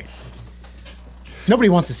to be great. Nobody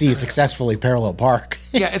wants to see you successfully parallel park.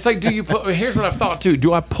 Yeah, it's like, here's what I've thought too.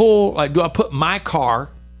 Do I put my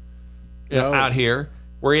car out here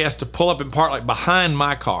where he has to pull up and park like behind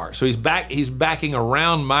my car? So he's backing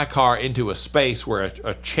around my car into a space where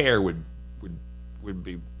a chair would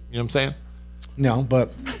be, you know what I'm saying? No,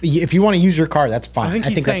 but if you want to use your car, that's fine. I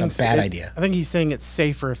think that's a bad idea. I think he's saying it's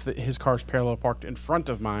safer if his car's parallel parked in front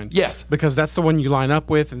of mine. Yes, because that's the one you line up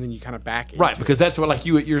with, and then you kind of back into. Right, because that's what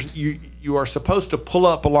you are supposed to pull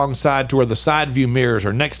up alongside to where the side view mirrors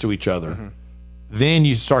are next to each other. Mm-hmm. Then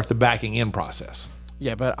you start the backing in process.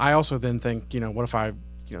 Yeah, but I also then think, what if I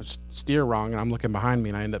steer wrong and I'm looking behind me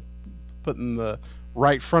and I end up putting the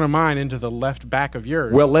right front of mine into the left back of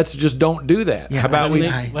yours? Well, let's just don't do that. Yeah, how about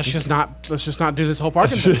let's just not do this whole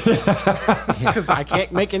parking thing because I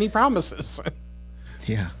can't make any promises.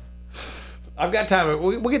 Yeah, I've got time.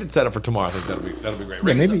 We'll get it set up for tomorrow. I think that'll be great.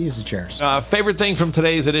 Yeah, maybe use the chairs. Favorite thing from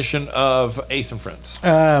today's edition of Ace and Friends?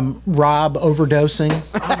 Rob overdosing.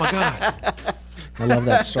 Oh my God. I love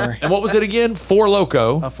that story. And what was it again? Four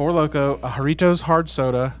Loko. A Jarritos hard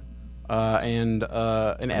soda, and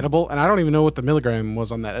an edible. And I don't even know what the milligram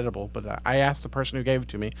was on that edible, but I asked the person who gave it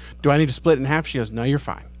to me, do I need to split it in half? She goes, no, you're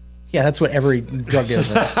fine. Yeah, that's what every drug dealer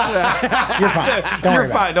says. You're fine. You're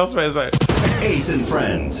fine. Don't spend it. Ace and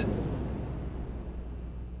Friends.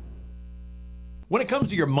 When it comes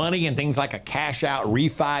to your money and things like a cash out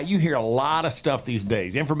refi, you hear a lot of stuff these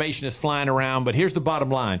days. Information is flying around, but here's the bottom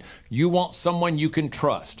line. You want someone you can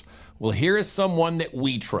trust. Well, here is someone that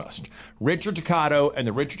we trust. Richard Toccato and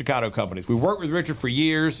the Richard Toccato Companies. We worked with Richard for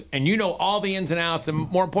years, and you know all the ins and outs,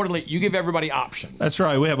 and more importantly, you give everybody options. That's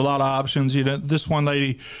right. We have a lot of options. This one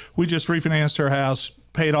lady, we just refinanced her house,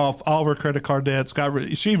 paid off all of her credit card debts.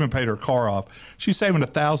 She even paid her car off. She's saving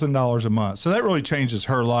 $1,000 a month. So that really changes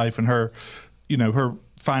her life and her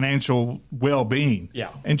financial well-being. Yeah.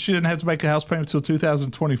 And she didn't have to make a house payment until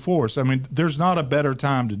 2024. So, I mean, there's not a better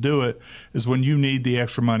time to do it is when you need the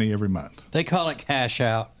extra money every month. They call it cash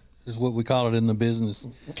out. is what we call it in the business.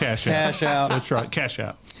 Cash out. Cash out. That's right. Cash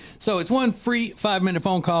out. So it's one free 5-minute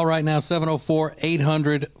phone call right now,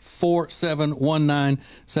 704-800-4719,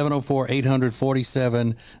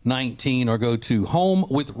 704-800-4719, or go to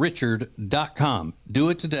homewithrichard.com. Do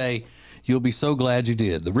it today. You'll be so glad you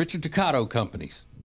did. The Richard Ducato Companies.